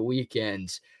over the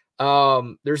weekends.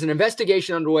 There's an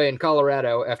investigation underway in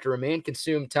Colorado after a man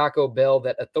consumed Taco Bell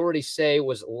that authorities say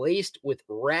was laced with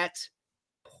rat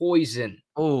poison.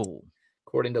 Oh.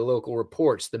 According to local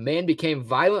reports, the man became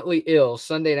violently ill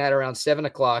Sunday night around 7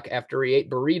 o'clock after he ate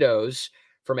burritos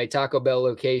from a Taco Bell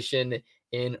location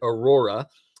in Aurora.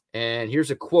 And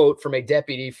here's a quote from a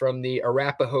deputy from the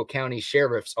Arapahoe County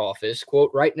Sheriff's Office.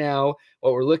 Quote, right now,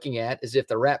 what we're looking at is if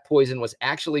the rat poison was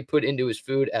actually put into his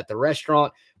food at the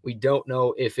restaurant. We don't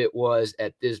know if it was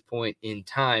at this point in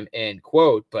time, end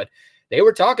quote. But they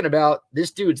were talking about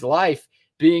this dude's life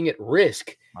being at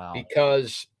risk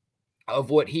because of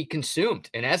what he consumed.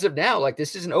 And as of now, like,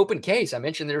 this is an open case. I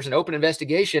mentioned there's an open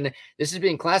investigation. This is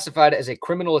being classified as a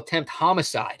criminal attempt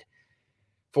homicide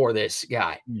for this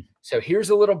guy. So here's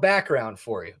a little background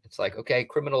for you. It's like, okay,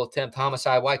 criminal attempt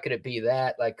homicide. Why could it be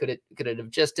that? Like, could it have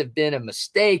just have been a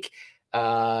mistake?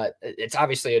 It's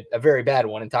obviously a very bad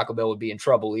one, and Taco Bell would be in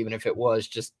trouble even if it was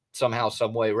just somehow,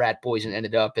 some way, rat poison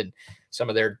ended up in some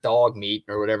of their dog meat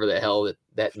or whatever the hell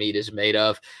that meat is made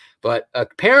of. But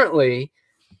apparently,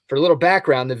 for a little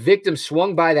background, the victim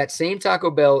swung by that same Taco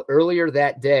Bell earlier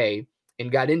that day and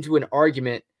got into an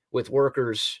argument with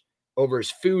workers over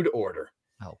his food order.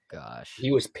 Oh, gosh.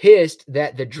 He was pissed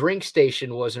that the drink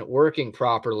station wasn't working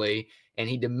properly, and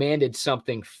he demanded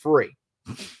something free.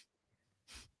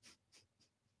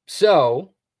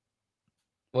 So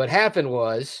what happened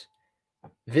was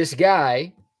this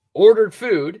guy ordered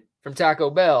food from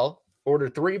Taco Bell,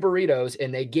 ordered 3 burritos,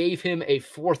 and they gave him a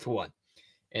 4th one.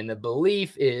 And the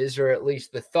belief is, or at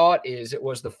least the thought is, it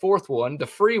was the 4th one, the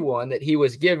free one that he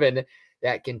was given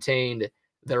that contained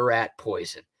the rat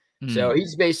poison. So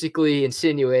he's basically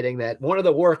insinuating that one of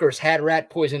the workers had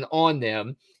rat poison on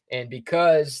them. And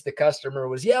because the customer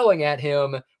was yelling at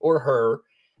him or her,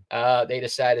 they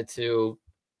decided to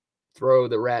throw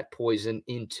the rat poison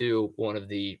into one of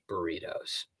the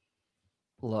burritos.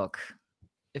 Look,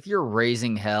 if you're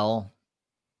raising hell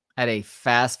at a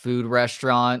fast food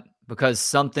restaurant because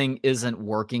something isn't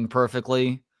working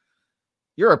perfectly,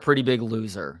 you're a pretty big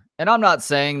loser. And I'm not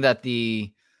saying that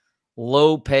the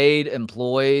low-paid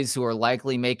employees who are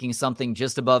likely making something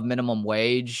just above minimum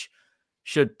wage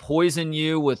should poison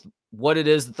you with what it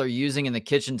is that they're using in the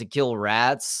kitchen to kill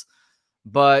rats,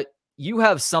 but you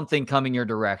have something coming your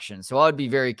direction. So I would be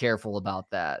very careful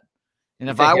about that. And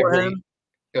if I were him,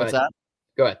 what's that?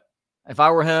 Go ahead. If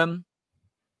I were him,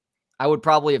 I would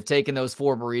probably have taken those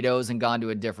 4 burritos and gone to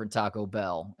a different Taco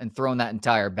Bell and thrown that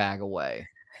entire bag away.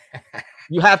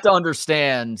 You have to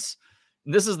understand,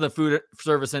 this is the food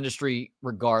service industry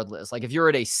regardless. Like, if you're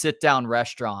at a sit-down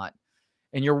restaurant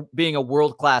and you're being a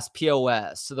world-class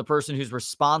POS, so the person who's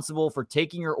responsible for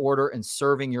taking your order and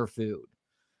serving your food,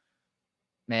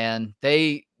 man,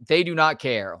 they do not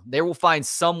care. They will find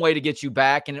some way to get you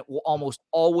back, and it will almost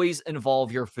always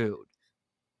involve your food.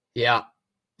 Yeah.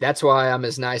 That's why I'm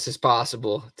as nice as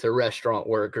possible to restaurant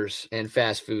workers and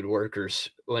fast food workers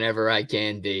whenever I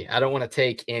can be. I don't want to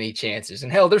take any chances.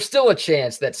 And hell, there's still a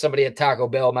chance that somebody at Taco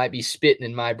Bell might be spitting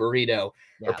in my burrito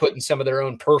or Yeah. putting some of their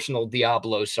own personal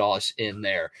Diablo sauce in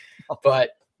there.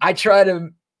 But I try to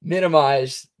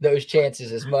minimize those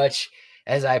chances as much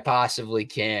as I possibly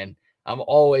can. I'm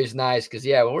always nice because,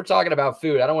 yeah, when we're talking about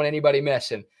food, I don't want anybody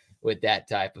messing with that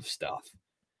type of stuff.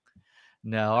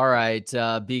 No, all right,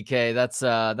 BK,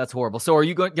 that's horrible. So, are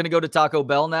you going to go to Taco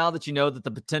Bell now that you know that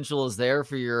the potential is there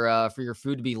for your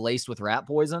food to be laced with rat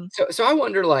poison? So I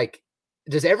wonder, like,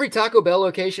 does every Taco Bell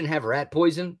location have rat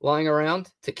poison lying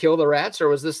around to kill the rats, or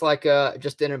was this like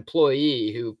just an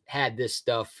employee who had this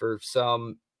stuff for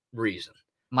some reason?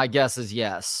 My guess is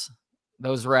yes.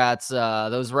 Those rats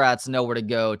know where to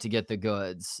go to get the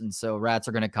goods, and so rats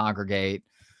are going to congregate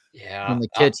Yeah, in the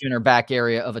kitchen or back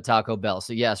area of a Taco Bell.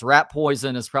 So yes, rat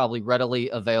poison is probably readily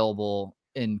available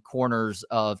in corners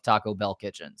of Taco Bell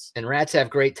kitchens. and rats have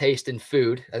great taste in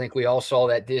food. I think we all saw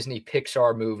that Disney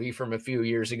Pixar movie from a few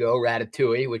years ago,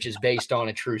 Ratatouille, which is based on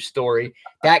a true story.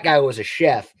 That guy was a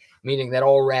chef, meaning that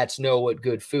all rats know what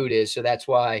good food is. So that's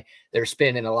why they're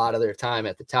spending a lot of their time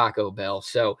at the Taco Bell.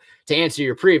 So to answer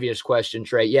your previous question,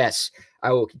 Trey, yes,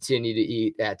 I will continue to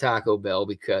eat at Taco Bell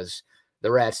because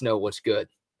the rats know what's good.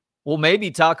 Well, maybe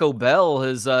Taco Bell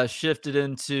has shifted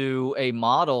into a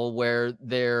model where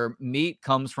their meat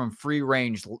comes from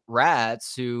free-range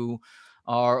rats who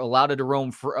are allowed to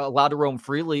roam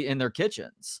freely in their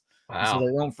kitchens. And so Wow.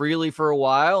 they roam freely for a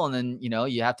while, and then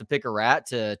you have to pick a rat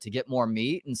to get more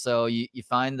meat, and so you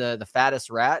find the fattest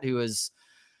rat who has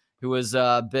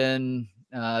been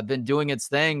doing its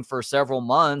thing for several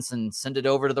months, and send it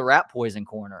over to the rat poison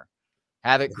corner,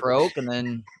 have it croak, and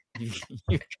then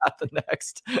you got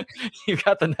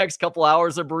the next couple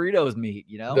hours of burritos meat,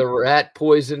 The rat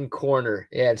poison corner.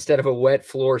 Yeah, instead of a wet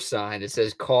floor sign, it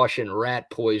says caution rat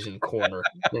poison corner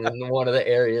in one of the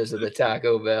areas of the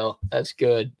Taco Bell. That's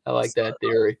good. I like that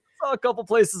theory. Saw a couple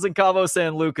places in Cabo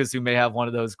San Lucas who may have one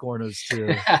of those corners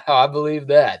too. I believe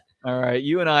that. All right,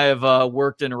 you and I have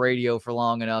worked in radio for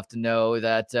long enough to know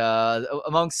that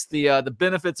amongst the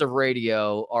benefits of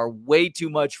radio are way too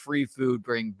much free food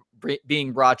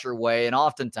being brought your way, and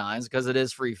oftentimes, because it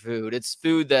is free food, it's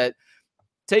food that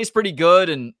tastes pretty good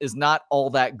and is not all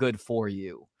that good for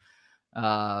you.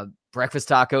 Breakfast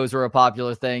tacos are a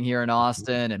popular thing here in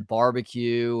Austin, and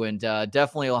barbecue, and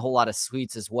definitely a whole lot of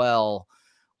sweets as well.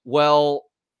 Well,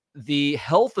 the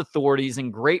health authorities in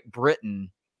Great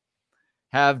Britain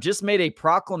have just made a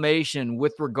proclamation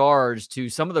with regards to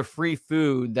some of the free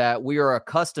food that we are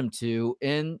accustomed to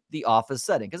in the office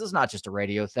setting. Because it's not just a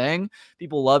radio thing.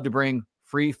 People love to bring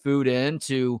free food in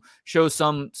to show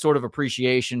some sort of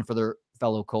appreciation for their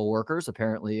fellow coworkers,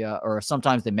 apparently, or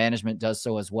sometimes the management does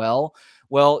so as well.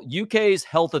 Well, UK's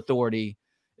health authority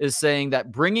is saying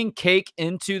that bringing cake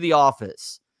into the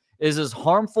office is as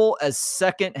harmful as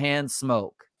secondhand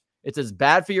smoke. It's as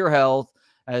bad for your health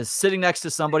as sitting next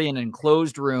to somebody in an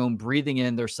enclosed room, breathing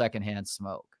in their secondhand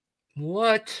smoke.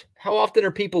 What? How often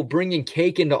are people bringing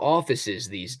cake into offices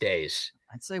these days?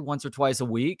 I'd say once or twice a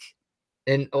week.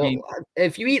 And I mean,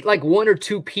 if you eat like 1 or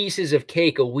 2 pieces of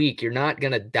cake a week, you're not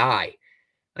going to die.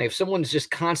 Like if someone's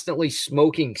just constantly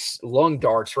smoking lung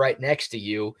darts right next to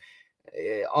you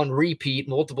on repeat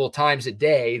multiple times a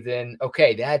day, then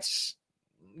okay, that's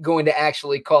going to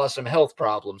actually cause some health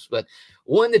problems. But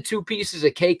 1 to 2 pieces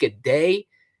of cake a day,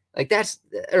 like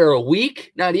or a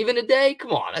week, not even a day.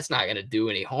 Come on, that's not going to do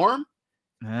any harm.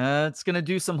 It's going to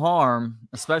do some harm,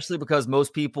 especially because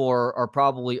most people are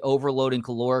probably overloading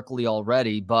calorically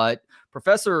already. But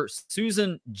Professor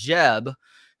Susan Jebb,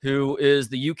 who is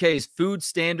the UK's Food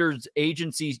Standards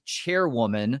Agency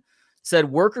chairwoman, said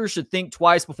workers should think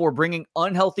twice before bringing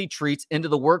unhealthy treats into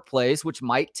the workplace, which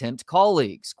might tempt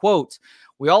colleagues. Quote,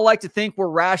 "We all like to think we're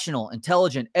rational,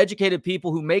 intelligent, educated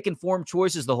people who make informed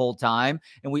choices the whole time,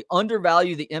 and we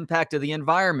undervalue the impact of the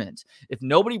environment. If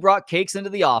nobody brought cakes into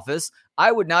the office,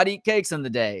 I would not eat cakes in the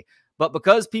day. But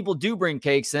because people do bring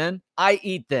cakes in, I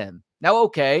eat them. Now,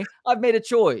 okay, I've made a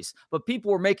choice, but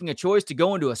people were making a choice to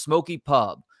go into a smoky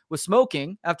pub. With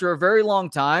smoking, after a very long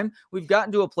time, we've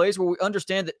gotten to a place where we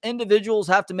understand that individuals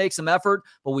have to make some effort,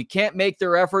 but we can't make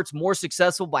their efforts more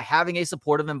successful by having a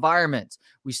supportive environment.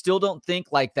 We still don't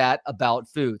think like that about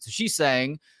food." So she's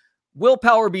saying,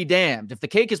 willpower be damned. If the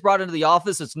cake is brought into the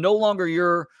office, it's no longer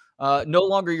your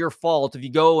fault if you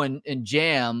go and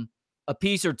jam a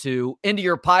piece or two into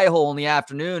your pie hole in the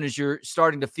afternoon as you're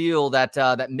starting to feel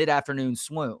that mid-afternoon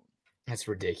swoon. That's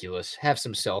ridiculous. Have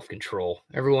some self-control.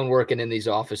 Everyone working in these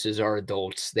offices are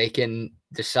adults. They can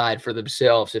decide for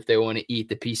themselves if they want to eat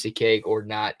the piece of cake or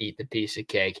not eat the piece of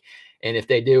cake. And if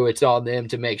they do, it's on them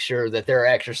to make sure that they're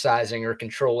exercising or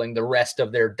controlling the rest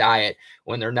of their diet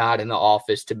when they're not in the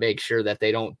office to make sure that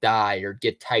they don't die or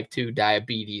get type 2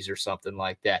 diabetes or something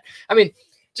like that. I mean,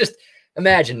 just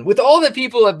imagine with all that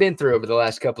people have been through over the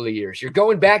last couple of years, you're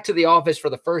going back to the office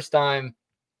for the first time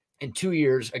in 2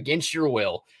 years against your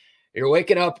will. You're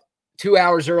waking up 2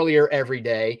 hours earlier every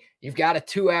day. You've got a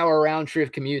 2-hour round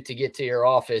trip commute to get to your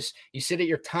office. You sit at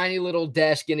your tiny little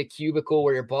desk in a cubicle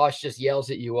where your boss just yells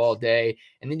at you all day.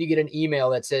 And then you get an email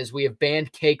that says, we have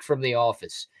banned cake from the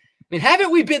office. I mean,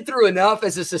 haven't we been through enough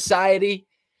as a society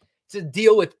to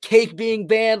deal with cake being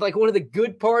banned? Like, one of the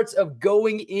good parts of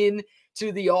going in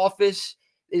to the office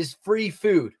is free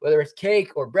food, whether it's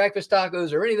cake or breakfast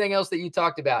tacos or anything else that you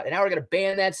talked about. And now we're going to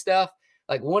ban that stuff.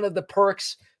 Like, one of the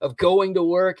perks of going to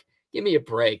work. Give me a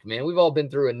break, man. We've all been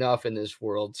through enough in this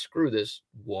world. Screw this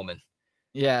woman.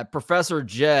 Yeah, Professor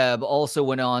Jeb also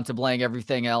went on to blame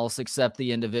everything else except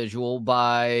the individual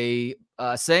by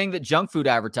saying that junk food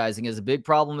advertising is a big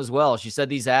problem as well. She said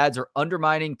these ads are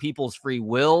undermining people's free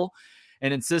will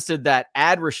and insisted that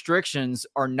ad restrictions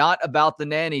are not about the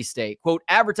nanny state. Quote,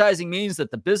 advertising means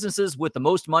that the businesses with the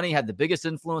most money have the biggest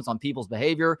influence on people's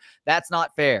behavior. That's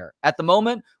not fair. At the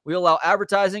moment, we allow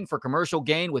advertising for commercial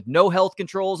gain with no health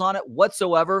controls on it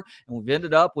whatsoever, and we've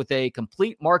ended up with a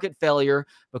complete market failure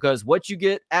because what you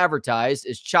get advertised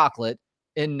is chocolate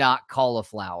and not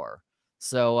cauliflower.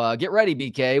 So get ready,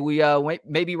 BK. We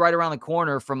may be right around the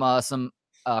corner from some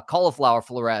cauliflower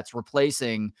florets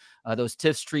replacing those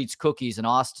Tiff's Treats cookies in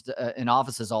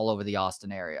offices all over the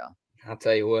Austin area. I'll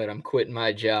tell you what, I'm quitting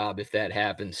my job if that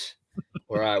happens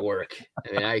where I work.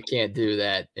 I mean, I can't do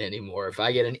that anymore. If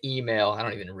I get an email, I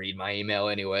don't even read my email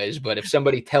anyways, but if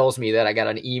somebody tells me that I got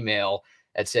an email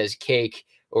that says cake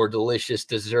or delicious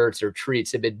desserts or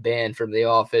treats have been banned from the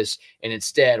office, and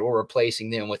instead we're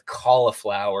replacing them with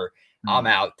cauliflower, I'm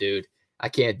out, dude. I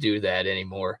can't do that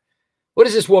anymore. What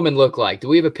does this woman look like? Do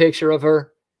we have a picture of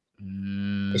her?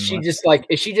 Is she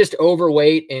just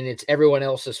overweight and it's everyone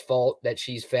else's fault that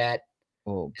she's fat?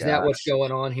 Oh, is that what's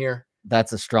going on here?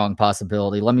 That's a strong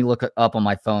possibility. Let me look it up on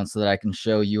my phone so that I can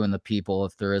show you and the people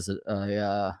if there is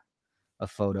a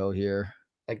photo here.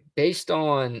 Like, based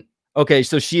on. Okay,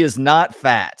 so she is not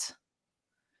fat.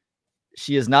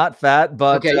 She is not fat,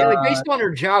 but okay, yeah, like based on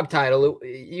her job title,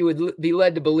 you would be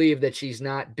led to believe that she's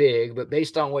not big, but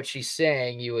based on what she's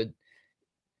saying, you would.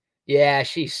 Yeah,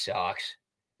 she sucks.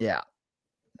 Yeah.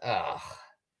 Ugh.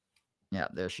 Yeah,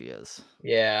 there she is.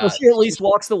 Yeah. Well, she at least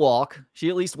walks the walk.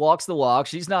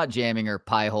 She's not jamming her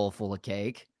pie hole full of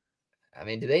cake. I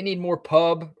mean, do they need more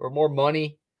pub or more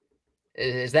money?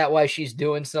 Is that why she's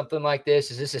doing something like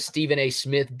this? Is this a Stephen A.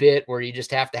 Smith bit where you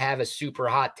just have to have a super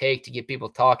hot take to get people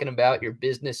talking about your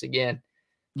business again?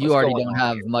 You already don't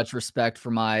have much respect for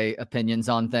my opinions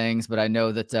on things, but I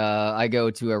know that I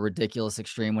go to a ridiculous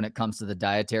extreme when it comes to the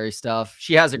dietary stuff.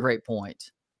 She has a great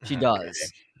point. She does.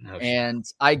 No, and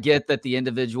I get that the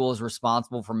individual is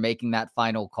responsible for making that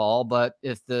final call, but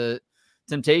if the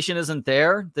temptation isn't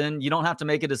there, then you don't have to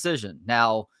make a decision.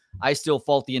 Now, I still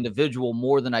fault the individual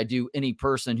more than I do any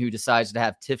person who decides to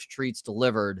have Tiff's Treats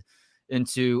delivered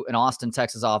into an Austin,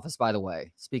 Texas office, by the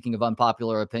way. Speaking of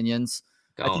unpopular opinions,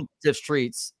 I think Tiff's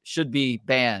Treats should be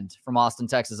banned from Austin,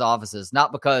 Texas offices,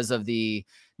 not because of the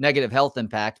negative health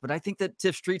impact, but I think that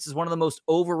Tiff's Treats is one of the most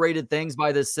overrated things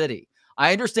by this city.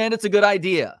 I understand it's a good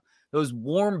idea. Those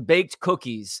warm baked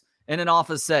cookies in an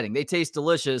office setting, they taste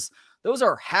delicious. Those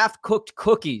are half-cooked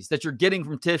cookies that you're getting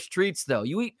from Tiff's Treats, though.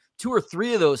 You eat 2 or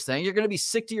 3 of those things, you're going to be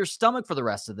sick to your stomach for the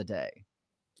rest of the day.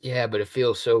 Yeah, but it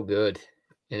feels so good,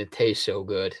 and it tastes so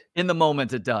good. In the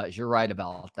moment, it does. You're right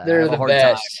about that. They're the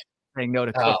best. Saying no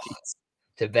to cookies.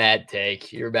 It's a bad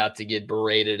take. You're about to get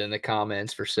berated in the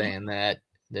comments for saying that,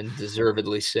 then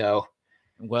deservedly so.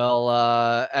 Well,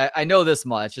 I know this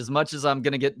much. As much as I'm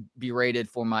going to get berated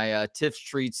for my Tiff's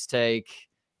Treats take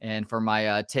and for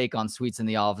my take on sweets in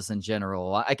the office in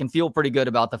general, I can feel pretty good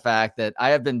about the fact that I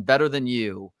have been better than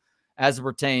you as it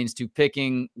pertains to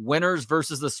picking winners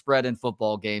versus the spread in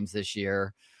football games this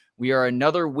year. We are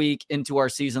another week into our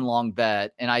season-long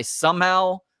bet, and I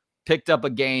somehow picked up a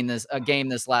game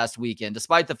this last weekend,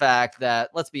 despite the fact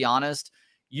that, let's be honest,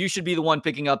 you should be the one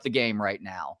picking up the game right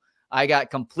now. I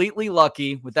got completely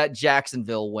lucky with that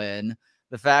Jacksonville win.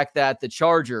 The fact that the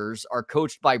Chargers are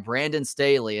coached by Brandon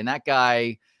Staley, and that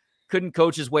guy couldn't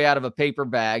coach his way out of a paper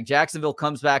bag. Jacksonville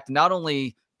comes back to not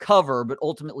only cover, but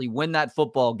ultimately win that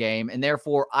football game. And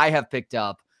therefore, I have picked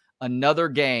up another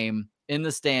game in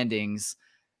the standings.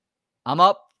 I'm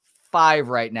up 5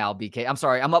 right now, BK. I'm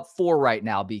sorry, I'm up 4 right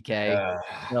now, BK.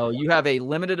 So you have a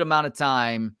limited amount of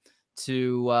time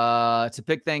to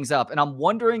pick things up. And I'm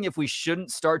wondering if we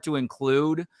shouldn't start to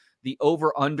include the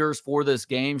over-unders for this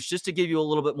game just to give you a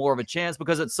little bit more of a chance,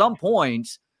 because at some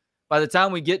point, by the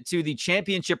time we get to the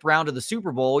championship round of the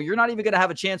Super Bowl, you're not even going to have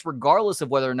a chance regardless of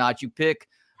whether or not you pick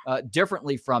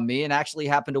differently from me and actually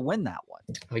happen to win that one.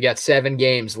 We got 7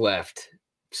 games left.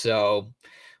 So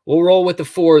we'll roll with the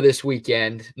 4 this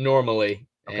weekend normally.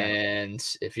 Okay. And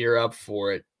if you're up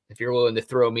for it, if you're willing to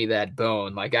throw me that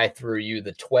bone, like I threw you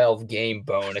the 12-game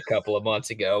bone a couple of months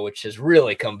ago, which has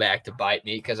really come back to bite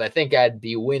me because I think I'd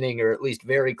be winning or at least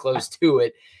very close to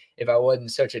it if I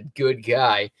wasn't such a good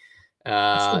guy.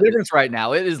 That's the difference right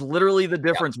now. It is literally the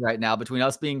difference right now between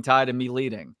us being tied and me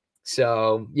leading.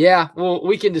 So, yeah, well,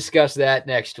 we can discuss that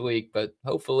next week, but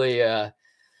hopefully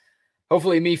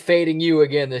me fading you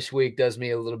again this week does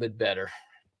me a little bit better.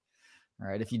 All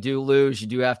right. If you do lose, you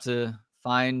do have to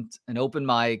find an open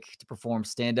mic to perform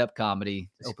stand-up comedy.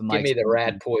 Open mic. Give me the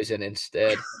rat poison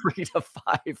instead. 3 to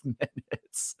 5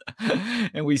 minutes.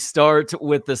 And we start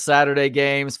with the Saturday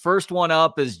games. First one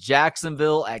up is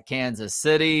Jacksonville at Kansas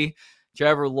City.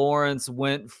 Trevor Lawrence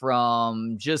went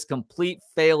from just complete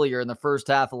failure in the first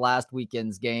half of last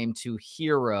weekend's game to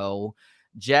hero.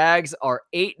 Jags are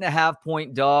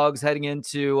 8.5-point dogs heading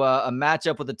into a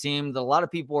matchup with a team that a lot of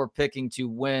people are picking to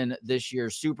win this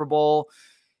year's Super Bowl.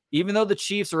 Even though the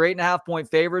Chiefs are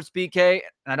 8.5-point favorites, BK,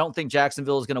 and I don't think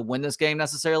Jacksonville is going to win this game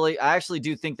necessarily, I actually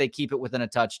do think they keep it within a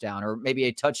touchdown or maybe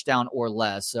a touchdown or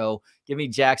less. So give me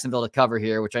Jacksonville to cover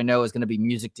here, which I know is going to be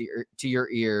music to your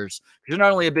ears. You're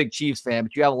not only a big Chiefs fan,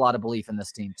 but you have a lot of belief in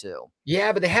this team too.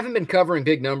 Yeah, but they haven't been covering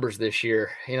big numbers this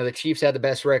year. You know, the Chiefs had the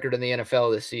best record in the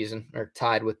NFL this season, or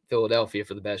tied with Philadelphia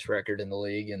for the best record in the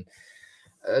league. And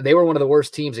they were one of the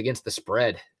worst teams against the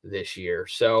spread this year.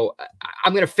 So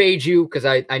I'm going to fade you because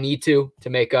I need to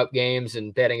make up games,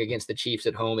 and betting against the Chiefs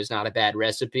at home is not a bad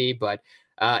recipe. But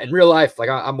in real life, like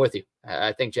I'm with you.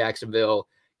 I think Jacksonville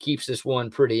keeps this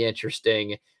one pretty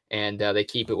interesting, and they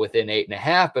keep it within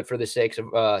 8.5. But for the sake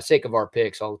of our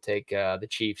picks, I'll take the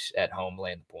Chiefs at home,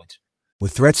 laying the points.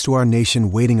 With threats to our nation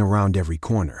waiting around every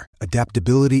corner,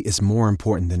 adaptability is more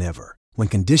important than ever. When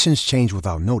conditions change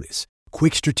without notice,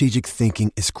 quick strategic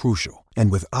thinking is crucial,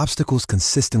 and with obstacles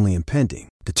consistently impending,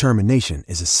 determination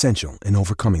is essential in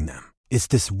overcoming them. It's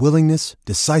this willingness,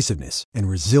 decisiveness, and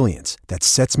resilience that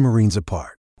sets Marines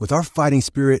apart. With our fighting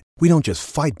spirit, we don't just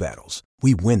fight battles,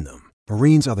 we win them.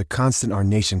 Marines are the constant our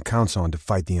nation counts on to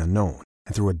fight the unknown,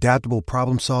 and through adaptable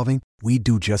problem solving, we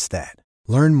do just that.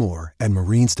 Learn more at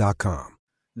marines.com.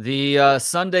 The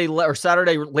Sunday or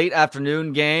Saturday late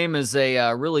afternoon game is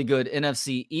a really good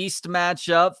NFC East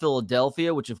matchup.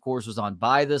 Philadelphia, which of course was on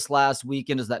bye this last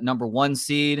weekend, is that number 1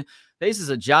 seed, faces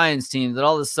a Giants team that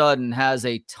all of a sudden has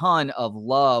a ton of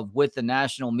love with the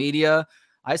national media.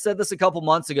 I said this a couple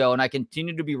months ago, and I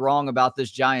continue to be wrong about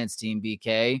this Giants team,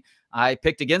 BK. I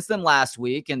picked against them last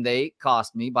week, and they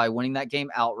cost me by winning that game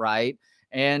outright.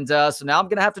 And so now I'm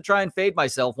going to have to try and fade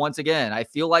myself once again. I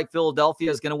feel like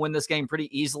Philadelphia is going to win this game pretty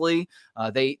easily.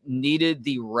 They needed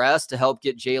the rest to help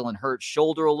get Jalen Hurts'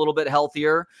 shoulder a little bit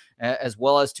healthier, as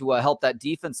well as to help that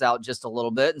defense out just a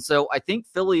little bit. And so I think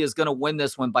Philly is going to win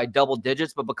this one by double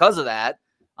digits. But because of that,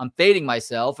 I'm fading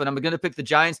myself, and I'm going to pick the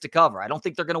Giants to cover. I don't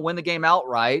think they're going to win the game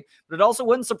outright, but it also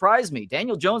wouldn't surprise me.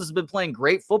 Daniel Jones has been playing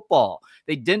great football.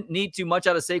 They didn't need too much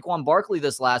out of Saquon Barkley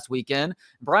this last weekend.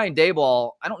 Brian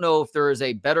Daboll, I don't know if there is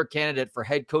a better candidate for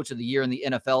head coach of the year in the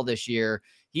NFL this year.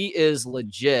 He is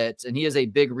legit, and he is a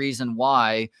big reason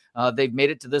why they've made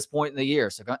it to this point in the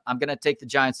year. So I'm going to take the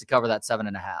Giants to cover that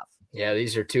 7.5. Yeah,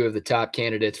 these are 2 of the top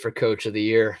candidates for coach of the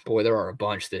year. Boy, there are a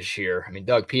bunch this year. I mean,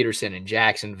 Doug Peterson in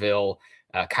Jacksonville,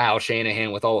 Kyle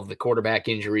Shanahan with all of the quarterback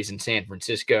injuries in San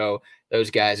Francisco.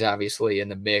 Those guys obviously in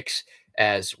the mix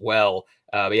as well.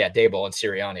 But yeah, Daboll and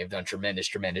Sirianni have done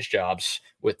tremendous jobs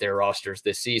with their rosters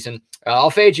this season. I'll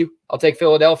fade you. I'll take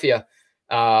Philadelphia.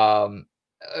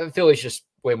 Philly's just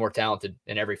way more talented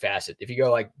in every facet. If you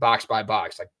go like box by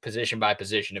box, like position by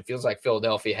position, it feels like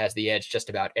Philadelphia has the edge just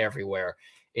about everywhere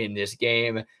in this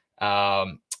game.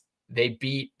 They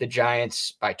beat the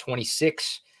Giants by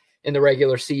 26 in the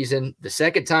regular season. The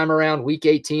second time around, week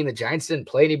 18, the Giants didn't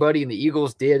play anybody and the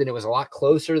Eagles did, and it was a lot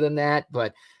closer than that.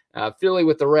 But Philly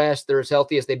with the rest, they're as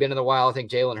healthy as they've been in a while. I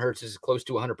think Jalen Hurts is close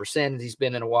to 100% as he's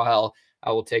been in a while.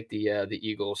 I will take the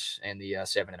Eagles and the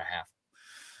 7.5.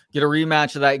 Get a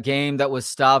rematch of that game that was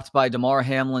stopped by Damar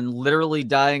Hamlin literally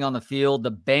dying on the field.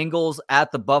 The Bengals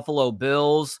at the Buffalo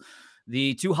Bills.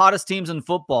 the two hottest teams in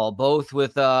football, both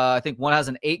with, I think one has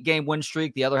an 8-game win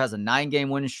streak. The other has a 9-game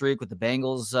win streak, with the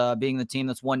Bengals being the team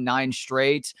that's won 9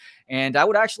 straight. And I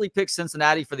would actually pick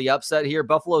Cincinnati for the upset here.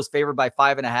 Buffalo's favored by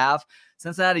 5.5.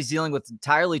 Cincinnati's dealing with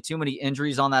entirely too many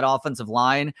injuries on that offensive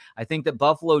line. I think that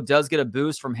Buffalo does get a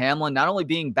boost from Hamlin, not only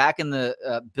being back in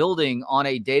the building on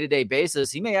a day-to-day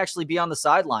basis, he may actually be on the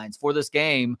sidelines for this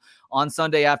game on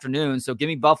Sunday afternoon. So give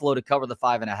me Buffalo to cover the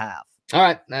 5.5. All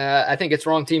right. I think it's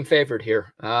wrong team favored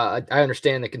here. I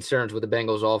understand the concerns with the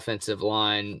Bengals offensive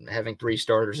line. Having 3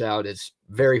 starters out is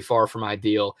very far from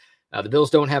ideal. The Bills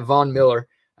don't have Von Miller.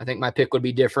 I think my pick would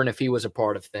be different if he was a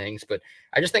part of things. But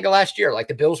I just think of last year, like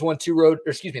the Bengals won 2 road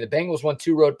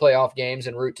playoff games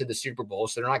en route to the Super Bowl.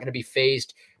 So they're not going to be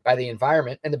fazed by the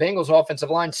environment. And the Bengals offensive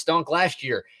line stunk last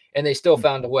year, and they still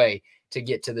found a way to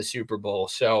get to the Super Bowl.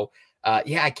 So,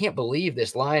 I can't believe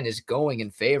this line is going in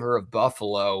favor of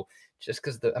Buffalo. Just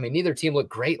because neither team looked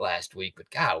great last week, but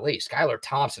golly, Skylar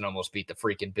Thompson almost beat the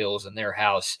freaking Bills in their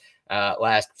house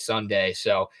last Sunday.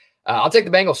 So I'll take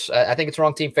the Bengals. I think it's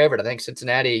wrong team favorite. I think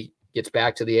Cincinnati gets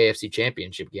back to the AFC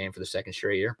Championship game for the second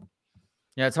straight year.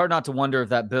 Yeah, it's hard not to wonder if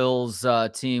that Bills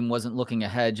team wasn't looking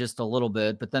ahead just a little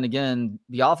bit. But then again,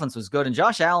 the offense was good. And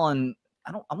Josh Allen,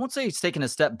 I won't say he's taken a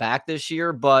step back this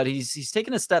year, but he's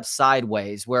taken a step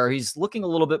sideways, where he's looking a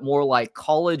little bit more like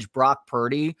college Brock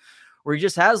Purdy, where he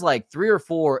just has like 3 or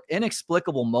 4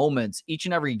 inexplicable moments each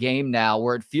and every game now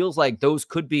where it feels like those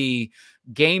could be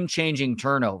game-changing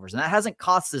turnovers. And that hasn't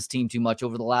cost this team too much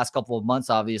over the last couple of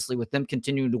months, obviously, with them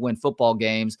continuing to win football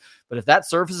games. But if that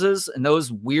surfaces and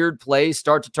those weird plays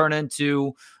start to turn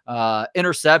into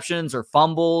interceptions or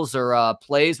fumbles or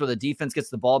plays where the defense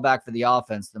gets the ball back for the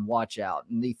offense, then watch out.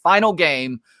 And the final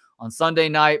game on Sunday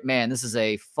night, man, this is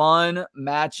a fun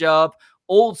matchup.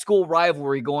 Old school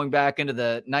rivalry going back into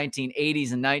the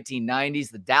 1980s and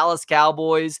 1990s. The Dallas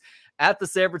Cowboys at the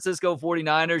San Francisco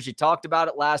 49ers. You talked about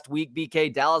it last week,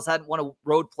 BK. Dallas hadn't won a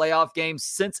road playoff game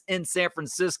since in San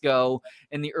Francisco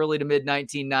in the early to mid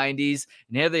 1990s.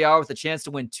 And here they are with a chance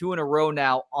to win 2 in a row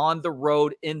now on the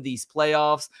road in these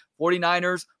playoffs.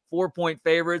 49ers, 4-point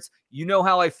favorites. You know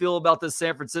how I feel about this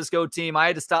San Francisco team. I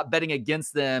had to stop betting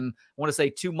against them, I want to say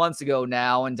 2 months ago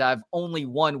now, and I've only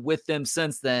won with them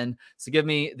since then. So give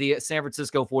me the San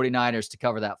Francisco 49ers to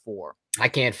cover that 4. I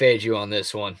can't fade you on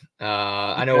this one.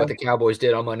 I know what the Cowboys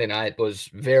did on Monday night was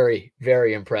very,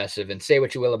 very impressive. And say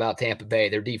what you will about Tampa Bay,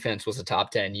 their defense was a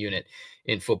top 10 unit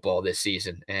in football this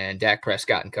season. And Dak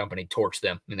Prescott and company torched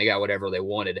them, and they got whatever they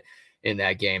wanted in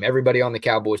that game. Everybody on the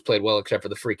Cowboys played well except for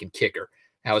the freaking kicker.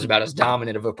 That was about as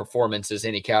dominant of a performance as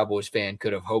any Cowboys fan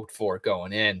could have hoped for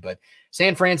going in. But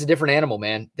San Fran's a different animal,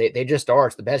 man. They just are.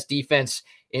 It's the best defense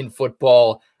in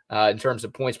football in terms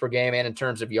of points per game and in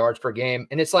terms of yards per game.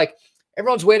 And it's like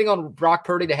everyone's waiting on Brock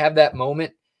Purdy to have that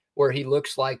moment where he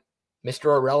looks like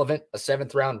Mr. Irrelevant, a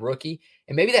 7th-round rookie.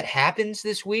 And maybe that happens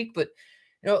this week. But,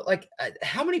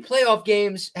 how many playoff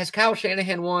games has Kyle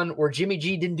Shanahan won where Jimmy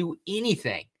G didn't do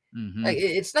anything? Mm-hmm.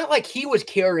 It's not like he was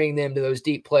carrying them to those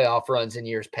deep playoff runs in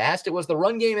years past. It was the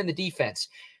run game and the defense.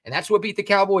 And that's what beat the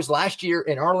Cowboys last year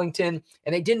in Arlington.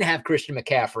 And they didn't have Christian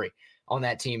McCaffrey on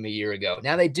that team a year ago.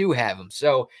 Now they do have him.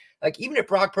 So, even if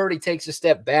Brock Purdy takes a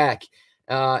step back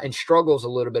and struggles a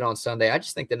little bit on Sunday, I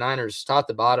just think the Niners, top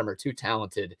to bottom, are too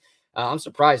talented. I'm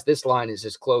surprised this line is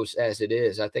as close as it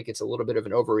is. I think it's a little bit of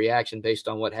an overreaction based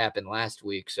on what happened last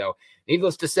week. So,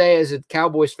 needless to say, as a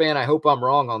Cowboys fan, I hope I'm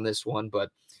wrong on this one. But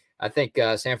I think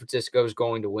San Francisco is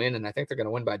going to win, and I think they're going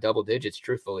to win by double digits,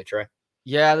 truthfully, Trey.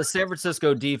 Yeah, the San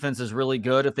Francisco defense is really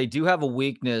good. If they do have a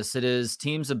weakness, it is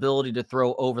teams' ability to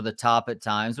throw over the top at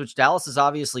times, which Dallas is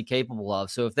obviously capable of.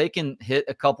 So if they can hit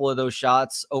a couple of those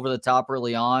shots over the top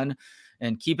early on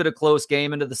and keep it a close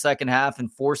game into the second half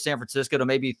and force San Francisco to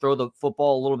maybe throw the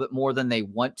football a little bit more than they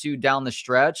want to down the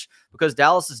stretch, because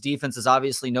Dallas's defense is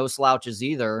obviously no slouches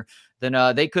either,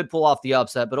 then they could pull off the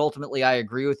upset. But ultimately, I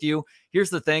agree with you. Here's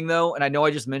the thing, though, and I know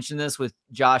I just mentioned this with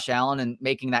Josh Allen and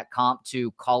making that comp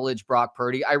to college Brock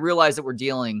Purdy. I realize that we're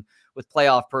dealing with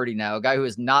playoff Purdy now, a guy who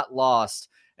has not lost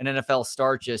an NFL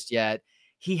start just yet.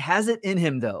 He has it in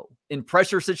him, though, in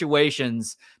pressure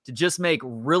situations to just make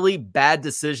really bad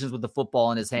decisions with the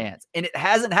football in his hands. And it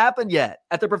hasn't happened yet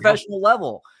at the professional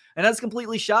level. And that's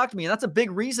completely shocked me. And that's a big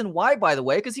reason why, by the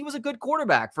way, because he was a good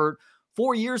quarterback for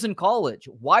 4 years in college.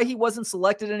 Why he wasn't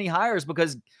selected any higher is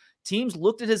because teams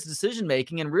looked at his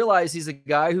decision-making and realized he's a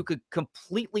guy who could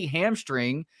completely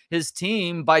hamstring his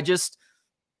team by just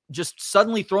just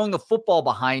suddenly throwing the football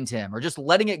behind him or just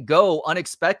letting it go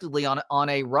unexpectedly on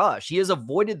a rush. He has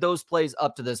avoided those plays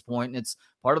up to this point, and it's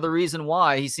part of the reason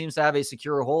why he seems to have a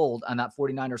secure hold on that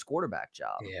 49ers quarterback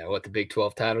job. Yeah, the Big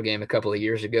 12 title game a couple of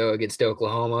years ago against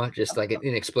Oklahoma, just like an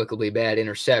inexplicably bad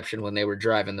interception when they were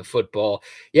driving the football.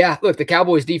 Yeah, look, the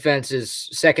Cowboys defense is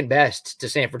second best to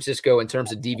San Francisco in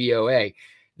terms of DVOA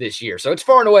this year. So it's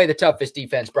far and away the toughest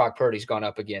defense Brock Purdy's gone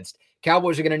up against.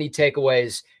 Cowboys are going to need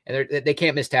takeaways, and they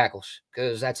can't miss tackles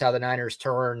because that's how the Niners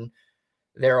turn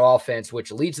their offense,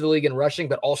 which leads the league in rushing,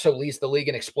 but also leads the league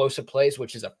in explosive plays,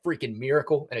 which is a freaking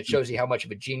miracle. And it shows you how much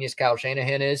of a genius Kyle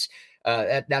Shanahan is.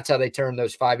 That's how they turn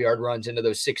those 5-yard runs into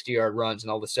those 60-yard runs,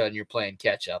 and all of a sudden you're playing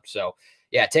catch up. So,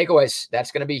 yeah, takeaways,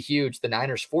 that's going to be huge. The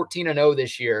Niners 14-0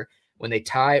 this year when they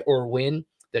tie or win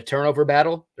the turnover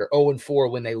battle. They're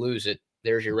 0-4 when they lose it.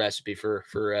 There's your recipe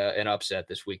for an upset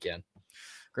this weekend.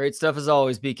 Great stuff as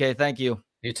always, BK. Thank you.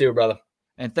 You too, brother.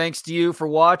 And thanks to you for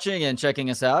watching and checking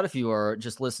us out. If you are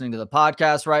just listening to the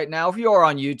podcast right now, if you are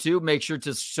on YouTube, make sure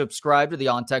to subscribe to the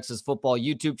On Texas Football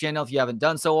YouTube channel if you haven't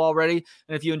done so already.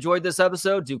 And if you enjoyed this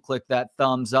episode, do click that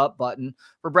thumbs up button.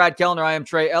 For Brad Kellner, I am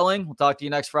Trey Elling. We'll talk to you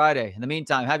next Friday. In the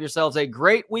meantime, have yourselves a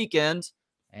great weekend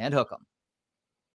and hook 'em.